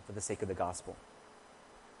for the sake of the gospel.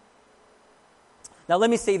 Now let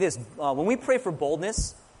me say this. When we pray for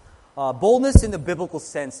boldness, boldness in the biblical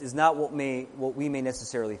sense is not what we may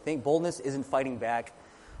necessarily think. Boldness isn't fighting back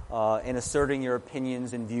and asserting your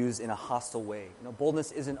opinions and views in a hostile way.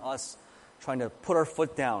 Boldness isn't us trying to put our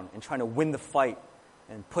foot down and trying to win the fight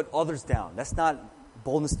and put others down. That's not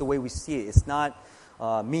boldness the way we see it. It's not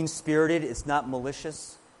mean-spirited. It's not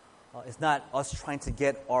malicious. It's not us trying to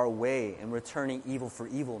get our way and returning evil for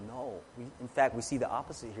evil. No. In fact, we see the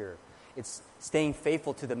opposite here. It's staying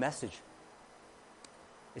faithful to the message.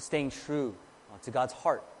 It's staying true to God's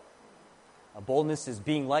heart. Boldness is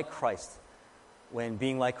being like Christ when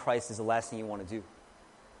being like Christ is the last thing you want to do,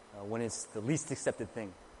 when it's the least accepted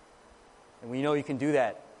thing. And when you know you can do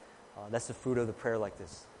that, that's the fruit of the prayer like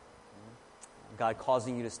this. God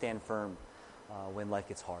causing you to stand firm when life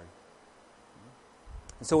gets hard.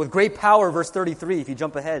 And so with great power, verse 33, if you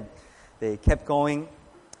jump ahead, they kept going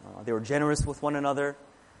They were generous with one another,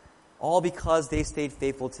 all because they stayed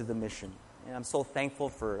faithful to the mission. And I'm so thankful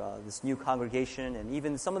for this new congregation and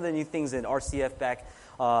even some of the new things in RCF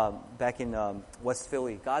back in West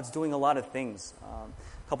Philly. God's doing a lot of things.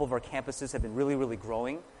 A couple of our campuses have been really, really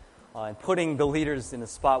growing and putting the leaders in a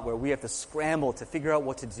spot where we have to scramble to figure out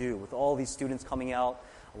what to do with all these students coming out,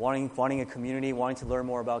 wanting a community, wanting to learn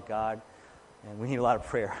more about God. And we need a lot of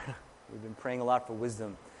prayer. We've been praying a lot for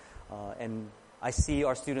wisdom. And I see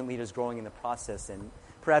our student leaders growing in the process. And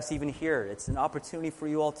perhaps even here, it's an opportunity for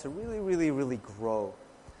you all to really, really, really grow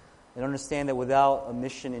and understand that without a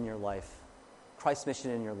mission in your life, Christ's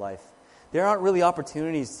mission in your life, there aren't really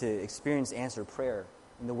opportunities to experience answered prayer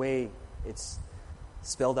in the way it's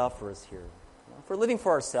spelled out for us here. If we're living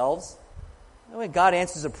for ourselves, God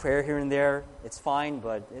answers a prayer here and there. It's fine,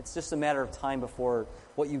 but it's just a matter of time before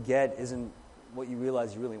what you get isn't what you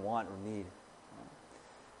realize you really want or need.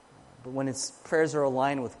 But when prayers are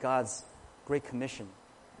aligned with God's great commission,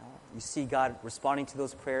 you see God responding to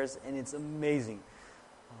those prayers, and it's amazing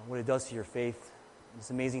what it does to your faith. It's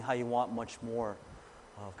amazing how you want much more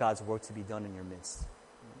of God's work to be done in your midst.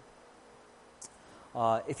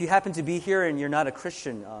 If you happen to be here and you're not a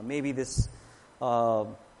Christian, maybe this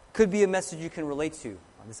could be a message you can relate to,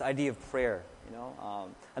 this idea of prayer.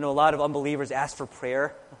 I know a lot of unbelievers ask for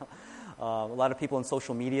prayer. A lot of people on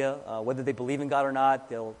social media, whether they believe in God or not,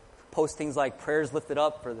 they'll post things like prayers lifted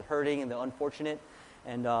up for the hurting and the unfortunate.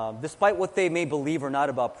 And despite what they may believe or not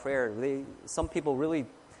about prayer, some people really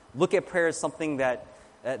look at prayer as something that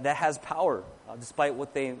has power,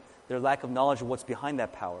 despite their lack of knowledge of what's behind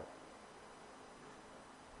that power.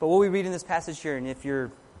 But what we read in this passage here, and if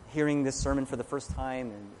you're hearing this sermon for the first time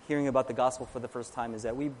and hearing about the gospel for the first time, is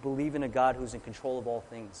that we believe in a God who's in control of all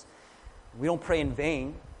things. We don't pray in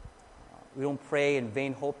vain. We don't pray in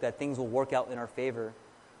vain hope that things will work out in our favor.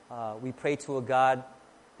 We pray to a God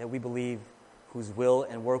that we believe whose will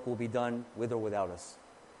and work will be done with or without us.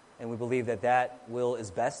 And we believe that will is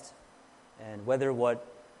best. And whether what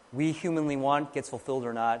we humanly want gets fulfilled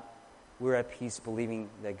or not, we're at peace believing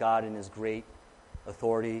that God in His great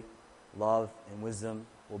authority, love, and wisdom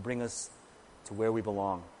will bring us to where we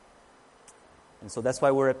belong. And so that's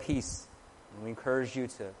why we're at peace. And we encourage you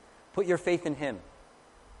to put your faith in Him.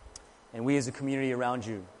 And we as a community around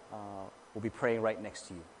you will be praying right next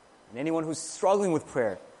to you. And anyone who's struggling with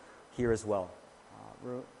prayer, here as well.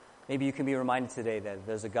 Maybe you can be reminded today that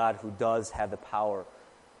there's a God who does have the power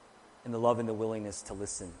and the love and the willingness to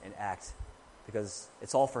listen and act, because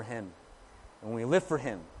it's all for Him. And when we live for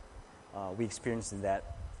Him, we experience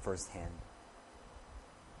that firsthand.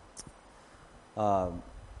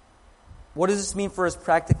 What does this mean for us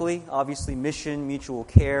practically? Obviously, mission, mutual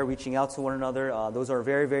care, reaching out to one another, those are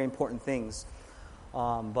very, very important things.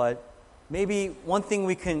 But maybe one thing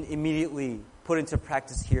we can immediately put into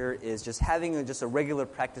practice here is just having a regular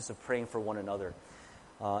practice of praying for one another.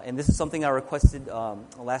 And this is something I requested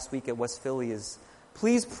last week at West Philly is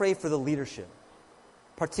please pray for the leadership,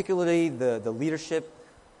 particularly the leadership,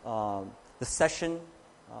 the session,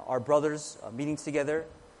 our brothers meeting together.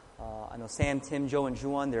 I know Sam, Tim, Joe, and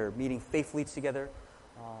Juan, they're meeting faithfully together,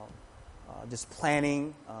 just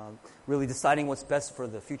planning, really deciding what's best for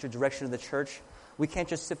the future direction of the church. We can't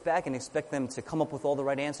just sit back and expect them to come up with all the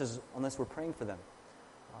right answers unless we're praying for them.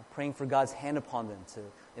 Praying for God's hand upon them, to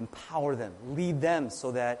empower them, lead them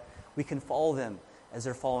so that we can follow them as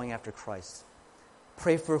they're following after Christ.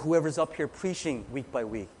 Pray for whoever's up here preaching week by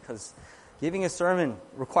week, because giving a sermon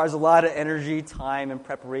requires a lot of energy, time, and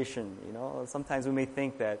preparation. Sometimes we may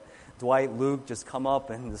think that Dwight, Luke just come up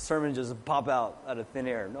and the sermon just pop out of thin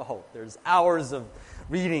air. No, there's hours of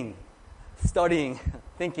reading, studying,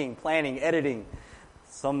 thinking, planning, editing.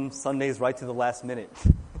 Some Sundays right to the last minute.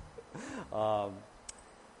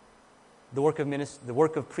 The work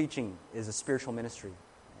of preaching is a spiritual ministry,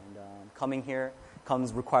 and coming here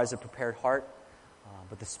requires a prepared heart,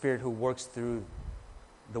 but the Spirit who works through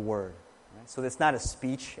the Word. Right? So it's not a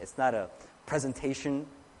speech, it's not a presentation.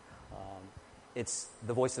 It's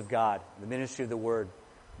the voice of God, the ministry of the Word.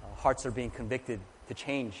 Hearts are being convicted to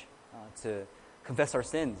change, to confess our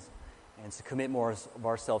sins, and to commit more of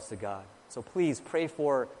ourselves to God. So please pray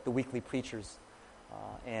for the weekly preachers,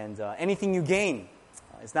 and anything you gain.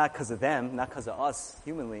 It's not because of them, not because of us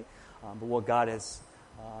humanly, but what God has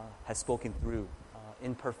spoken through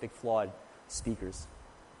imperfect, flawed speakers.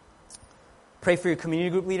 Pray for your community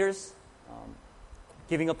group leaders,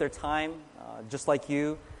 giving up their time, just like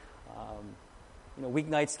you.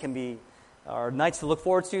 Weeknights are nights to look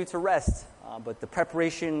forward to rest, but the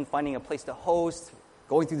preparation, finding a place to host,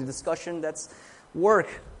 going through the discussion, that's work.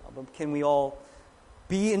 But can we all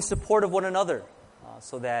be in support of one another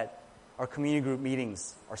so that our community group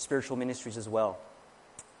meetings, our spiritual ministries as well.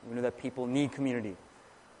 We know that people need community.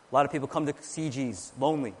 A lot of people come to CGs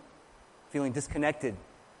lonely, feeling disconnected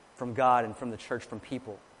from God and from the church, from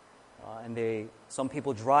people. Some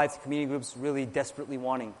people drive to community groups really desperately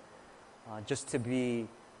wanting just to be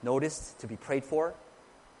noticed, to be prayed for.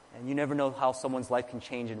 And you never know how someone's life can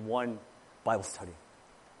change in one Bible study.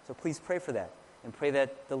 So please pray for that. And pray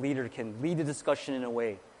that the leader can lead the discussion in a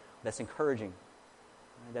way that's encouraging,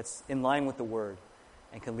 that's in line with the Word,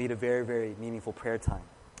 and can lead a very, very meaningful prayer time.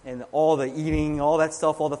 And all the eating, all that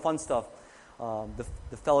stuff, all the fun stuff,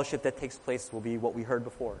 the fellowship that takes place will be what we heard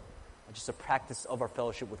before. Just a practice of our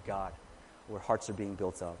fellowship with God, where hearts are being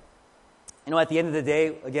built up. At the end of the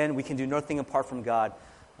day, again, we can do nothing apart from God.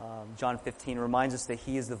 John 15 reminds us that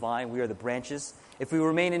He is the vine, we are the branches. If we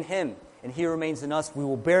remain in Him and He remains in us, we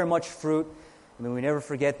will bear much fruit. And then we never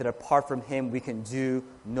forget that apart from Him, we can do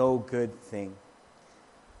no good thing.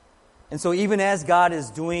 And so even as God is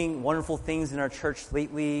doing wonderful things in our church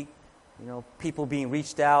lately, people being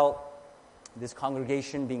reached out, this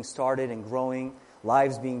congregation being started and growing,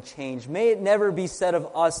 lives being changed, may it never be said of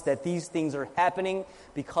us that these things are happening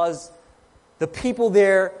because the people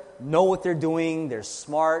there know what they're doing, they're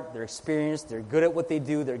smart, they're experienced, they're good at what they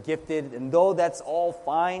do, they're gifted, and though that's all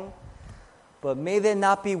fine, but may that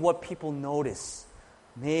not be what people notice.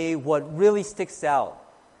 May what really sticks out,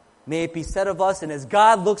 may it be said of us, and as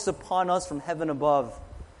God looks upon us from heaven above,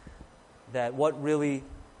 that what really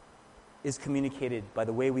is communicated by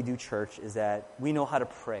the way we do church is that we know how to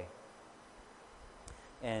pray.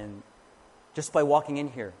 And just by walking in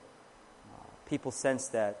here, people sense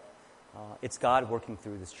that it's God working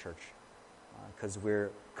through this church because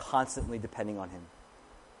we're constantly depending on Him.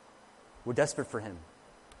 We're desperate for Him.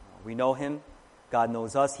 We know Him. God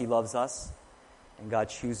knows us. He loves us. And God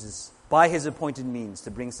chooses, by His appointed means,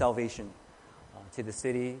 to bring salvation to the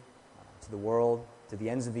city, to the world, to the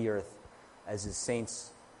ends of the earth, as His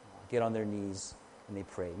saints get on their knees and they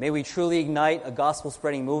pray. May we truly ignite a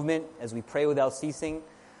gospel-spreading movement as we pray without ceasing,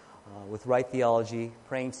 with right theology,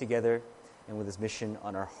 praying together, and with His mission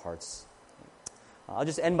on our hearts. I'll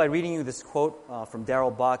just end by reading you this quote from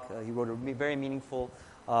Darrell Bach. He wrote a very meaningful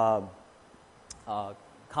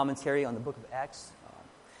commentary on the book of Acts.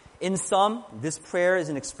 In sum, this prayer is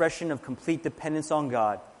an expression of complete dependence on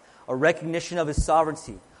God, a recognition of His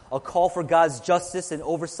sovereignty, a call for God's justice and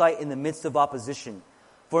oversight in the midst of opposition,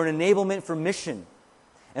 for an enablement for mission,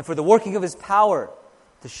 and for the working of His power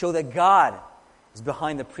to show that God is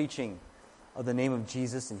behind the preaching of the name of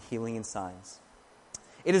Jesus and healing and signs.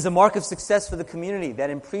 It is a mark of success for the community that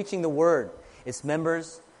in preaching the Word, its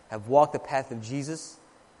members have walked the path of Jesus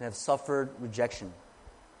and have suffered rejection.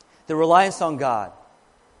 The reliance on God,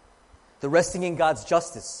 the resting in God's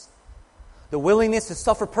justice, the willingness to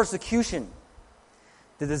suffer persecution,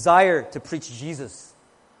 the desire to preach Jesus,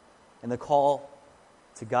 and the call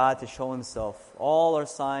to God to show Himself, all are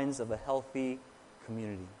signs of a healthy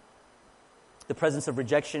community. The presence of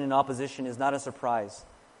rejection and opposition is not a surprise,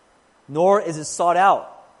 nor is it sought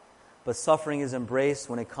out, but suffering is embraced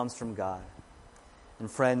when it comes from God. And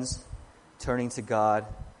friends, turning to God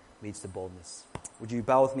leads to boldness. Would you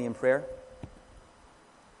bow with me in prayer?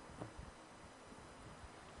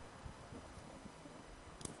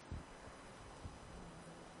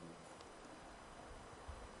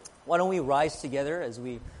 Why don't we rise together as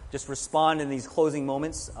we just respond in these closing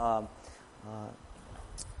moments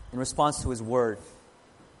in response to His Word.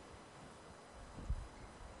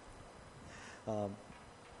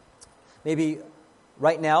 Maybe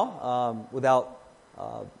right now, without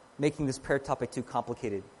making this prayer topic too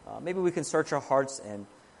complicated, maybe we can search our hearts and,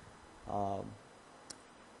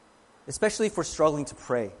 especially if we're struggling to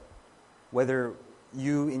pray, whether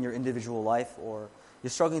you in your individual life or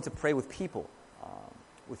you're struggling to pray with people,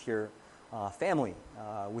 with your family,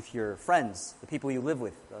 with your friends, the people you live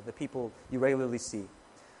with, the people you regularly see.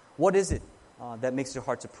 What is it that makes your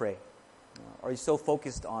heart to pray? Are you so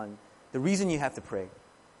focused on the reason you have to pray,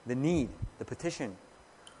 the need, the petition?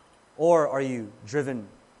 Or are you driven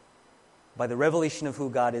by the revelation of who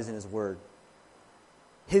God is in His Word,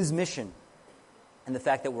 His mission, and the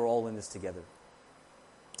fact that we're all in this together?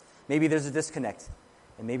 Maybe there's a disconnect,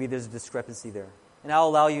 and maybe there's a discrepancy there. And I'll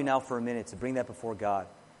allow you now for a minute to bring that before God.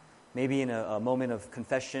 Maybe in a moment of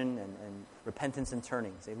confession and repentance and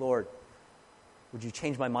turning. Say, Lord, would you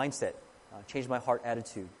change my mindset, change my heart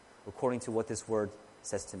attitude according to what this Word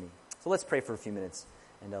says to me? So let's pray for a few minutes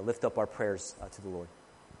and lift up our prayers to the Lord.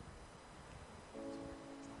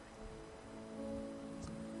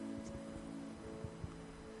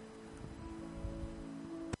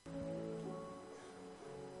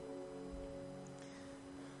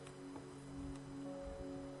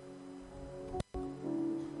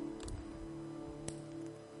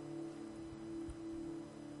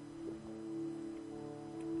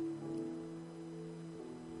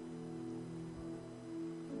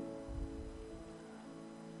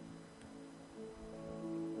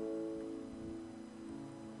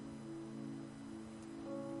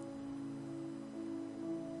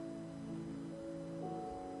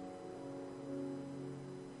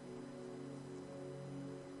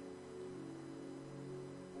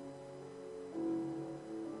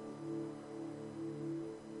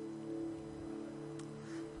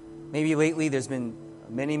 Maybe lately there's been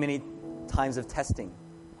many, many times of testing,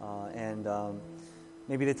 and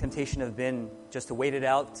maybe the temptation has been just to wait it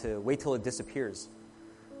out, to wait till it disappears.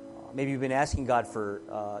 Maybe you've been asking God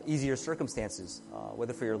for easier circumstances,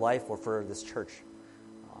 whether for your life or for this church.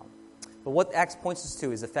 But what Acts points us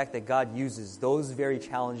to is the fact that God uses those very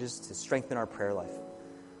challenges to strengthen our prayer life,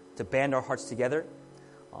 to band our hearts together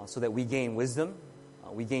so that we gain wisdom,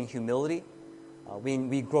 we gain humility,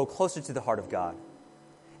 we grow closer to the heart of God.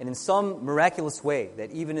 And in some miraculous way, that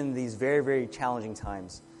even in these very, very challenging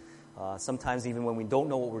times, sometimes even when we don't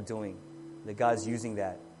know what we're doing, that God's using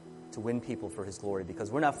that to win people for His glory,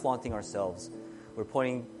 because we're not flaunting ourselves. We're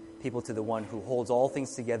pointing people to the one who holds all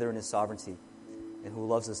things together in His sovereignty and who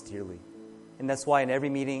loves us dearly. And that's why in every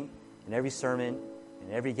meeting, in every sermon,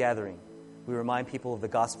 in every gathering, we remind people of the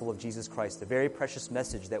gospel of Jesus Christ, the very precious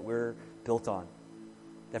message that we're built on,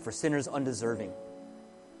 that for sinners undeserving,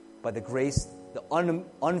 by the grace, the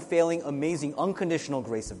unfailing, amazing, unconditional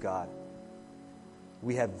grace of God,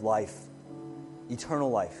 we have life, eternal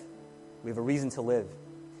life. We have a reason to live.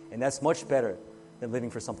 And that's much better than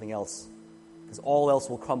living for something else, because all else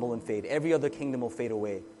will crumble and fade. Every other kingdom will fade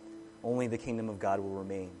away. Only the kingdom of God will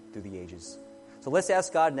remain through the ages. So let's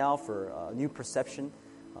ask God now for a new perception,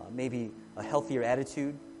 maybe a healthier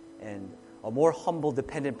attitude, and a more humble,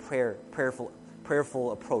 dependent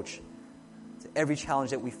prayerful approach to every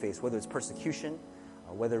challenge that we face, whether it's persecution,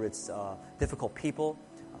 whether it's difficult people,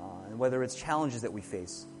 and whether it's challenges that we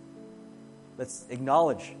face. Let's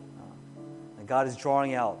acknowledge that God is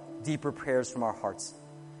drawing out deeper prayers from our hearts,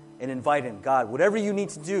 and invite Him, God, whatever you need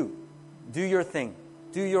to do your thing,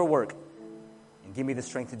 do your work, and give me the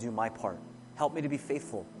strength to do my part. Help me to be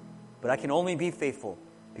faithful, but I can only be faithful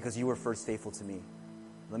because you were first faithful to me.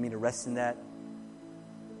 Let me to rest in that,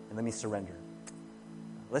 and let me surrender.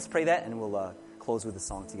 Let's pray that, and we'll close with a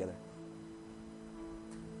song together.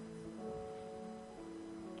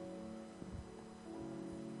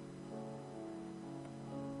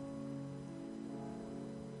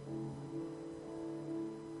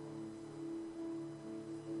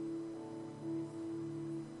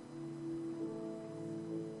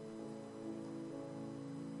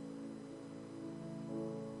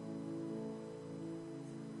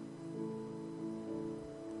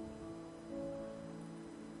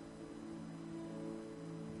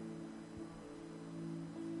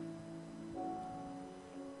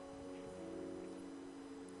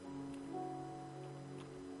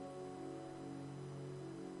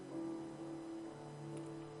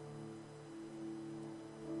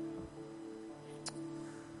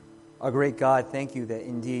 Our great God, thank you that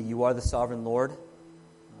indeed you are the sovereign Lord.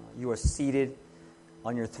 You are seated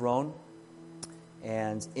on your throne.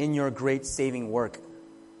 And in your great saving work,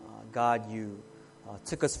 God, you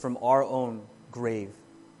took us from our own grave.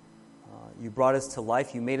 You brought us to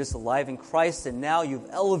life. You made us alive in Christ, and now you've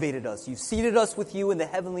elevated us. You've seated us with you in the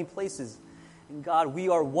heavenly places. And God, we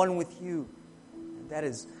are one with you. And that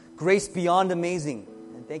is grace beyond amazing.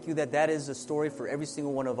 And thank you that that is a story for every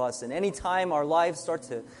single one of us. And any time our lives start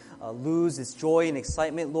to lose its joy and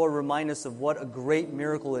excitement, Lord, remind us of what a great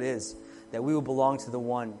miracle it is that we will belong to the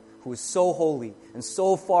one who is so holy and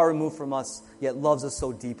so far removed from us, yet loves us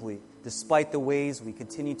so deeply, despite the ways we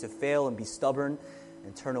continue to fail and be stubborn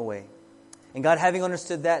and turn away. And God, having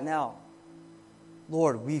understood that now,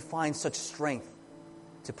 Lord, we find such strength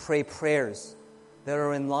to pray prayers that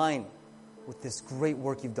are in line with this great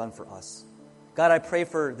work you've done for us. God, I pray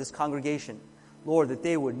for this congregation, Lord, that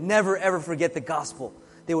they would never, ever forget the gospel.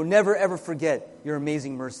 They will never, ever forget your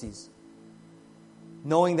amazing mercies.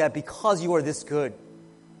 Knowing that because you are this good,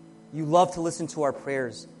 you love to listen to our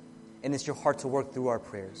prayers, and it's your heart to work through our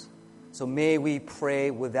prayers. So may we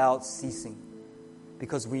pray without ceasing,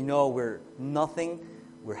 because we know we're nothing,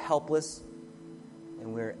 we're helpless,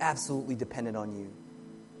 and we're absolutely dependent on you.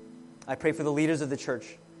 I pray for the leaders of the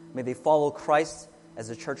church. May they follow Christ as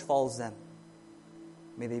the church follows them.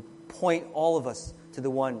 May they point all of us to the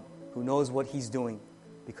one who knows what he's doing,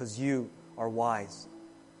 because you are wise,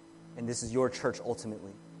 and this is your church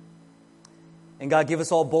ultimately. And God, give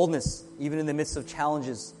us all boldness, even in the midst of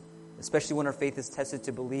challenges, especially when our faith is tested,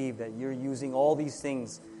 to believe that you're using all these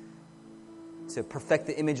things to perfect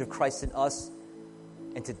the image of Christ in us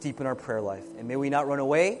and to deepen our prayer life. And may we not run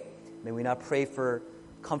away. May we not pray for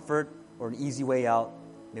comfort or an easy way out.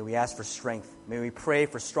 May we ask for strength. May we pray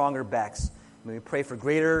for stronger backs. May we pray for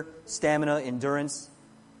greater stamina, endurance,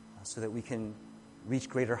 so that we can reach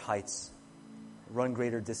greater heights, run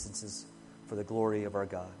greater distances for the glory of our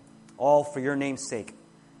God. All for your name's sake.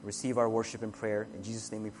 Receive our worship and prayer. In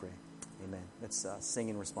Jesus' name we pray. Amen. Let's sing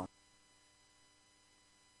in response.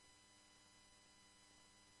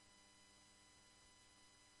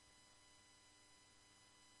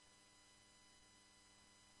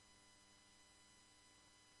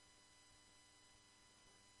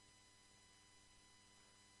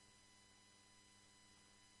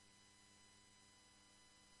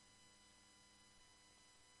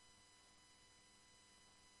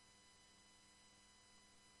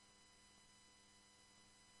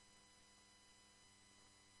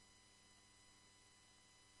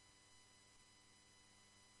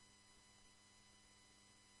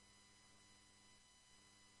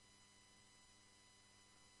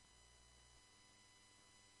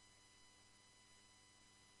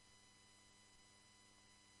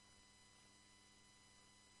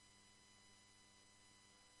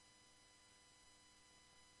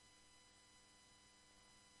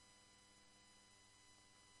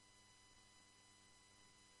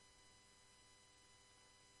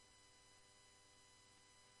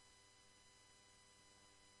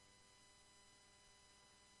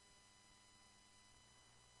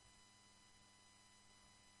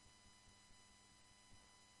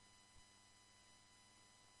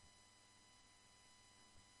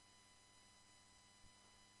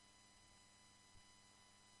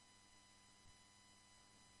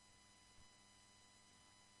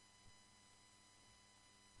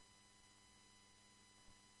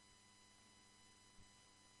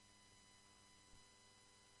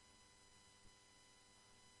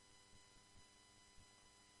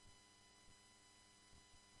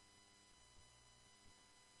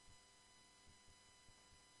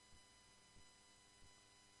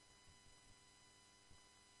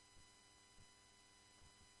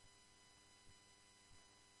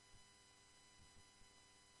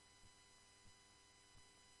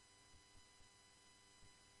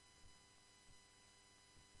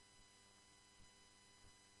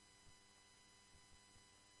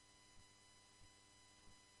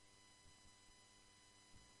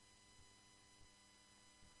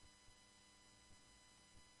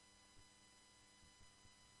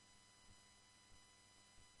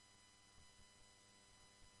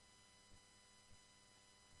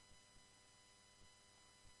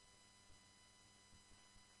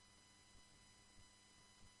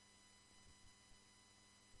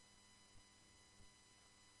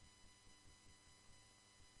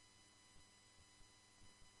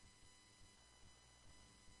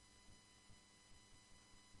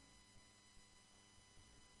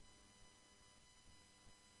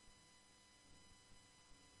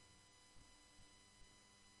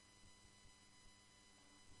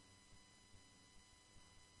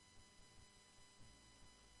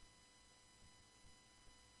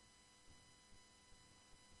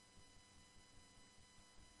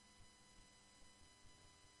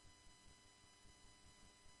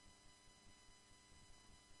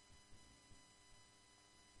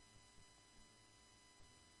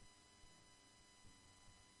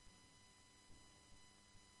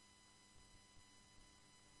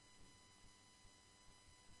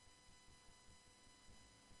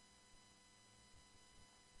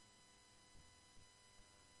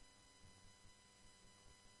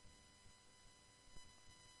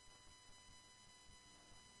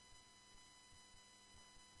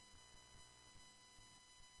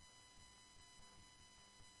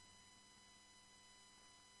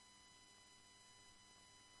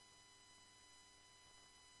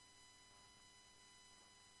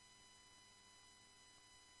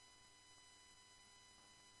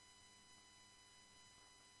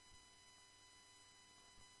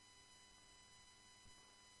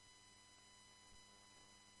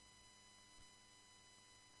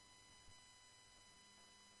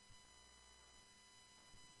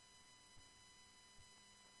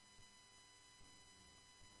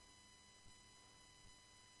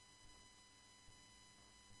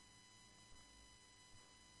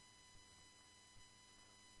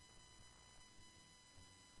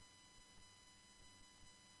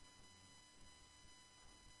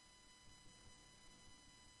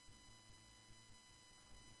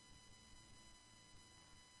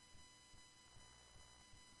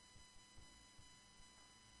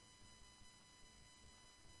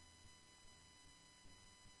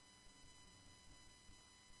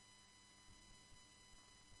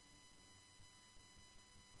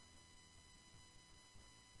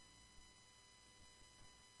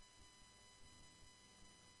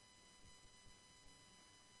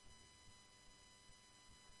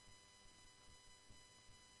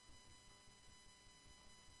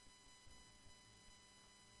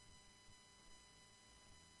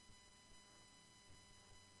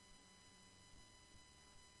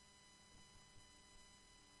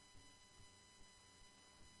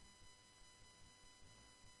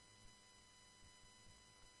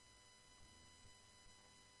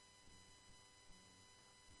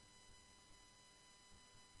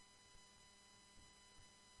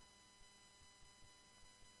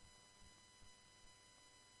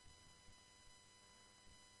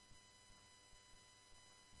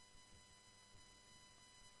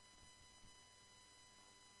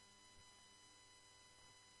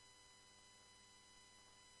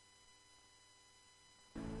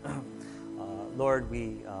 Lord,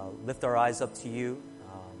 we lift our eyes up to you.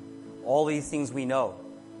 All these things we know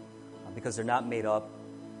because they're not made up,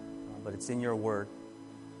 but it's in your word.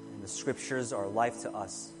 And the scriptures are life to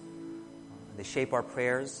us. They shape our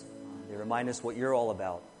prayers. They remind us what you're all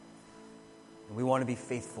about. And we want to be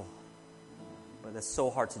faithful, but that's so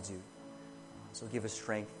hard to do. So give us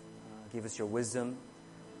strength. Give us your wisdom.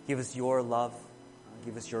 Give us your love.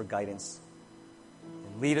 Give us your guidance.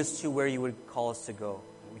 And lead us to where you would call us to go.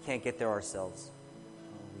 We can't get there ourselves.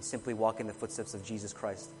 We simply walk in the footsteps of Jesus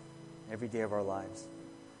Christ every day of our lives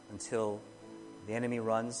until the enemy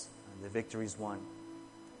runs and the victory is won.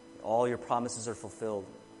 All your promises are fulfilled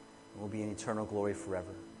and will be in eternal glory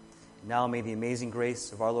forever. Now may the amazing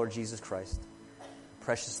grace of our Lord Jesus Christ, the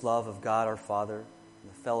precious love of God our Father,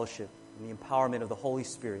 and the fellowship and the empowerment of the Holy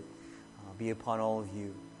Spirit be upon all of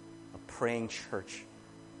you, a praying church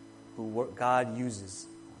who God uses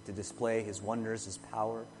to display his wonders, his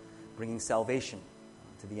power, bringing salvation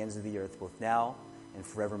to the ends of the earth, both now and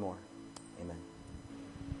forevermore. Amen.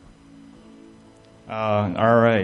 All right.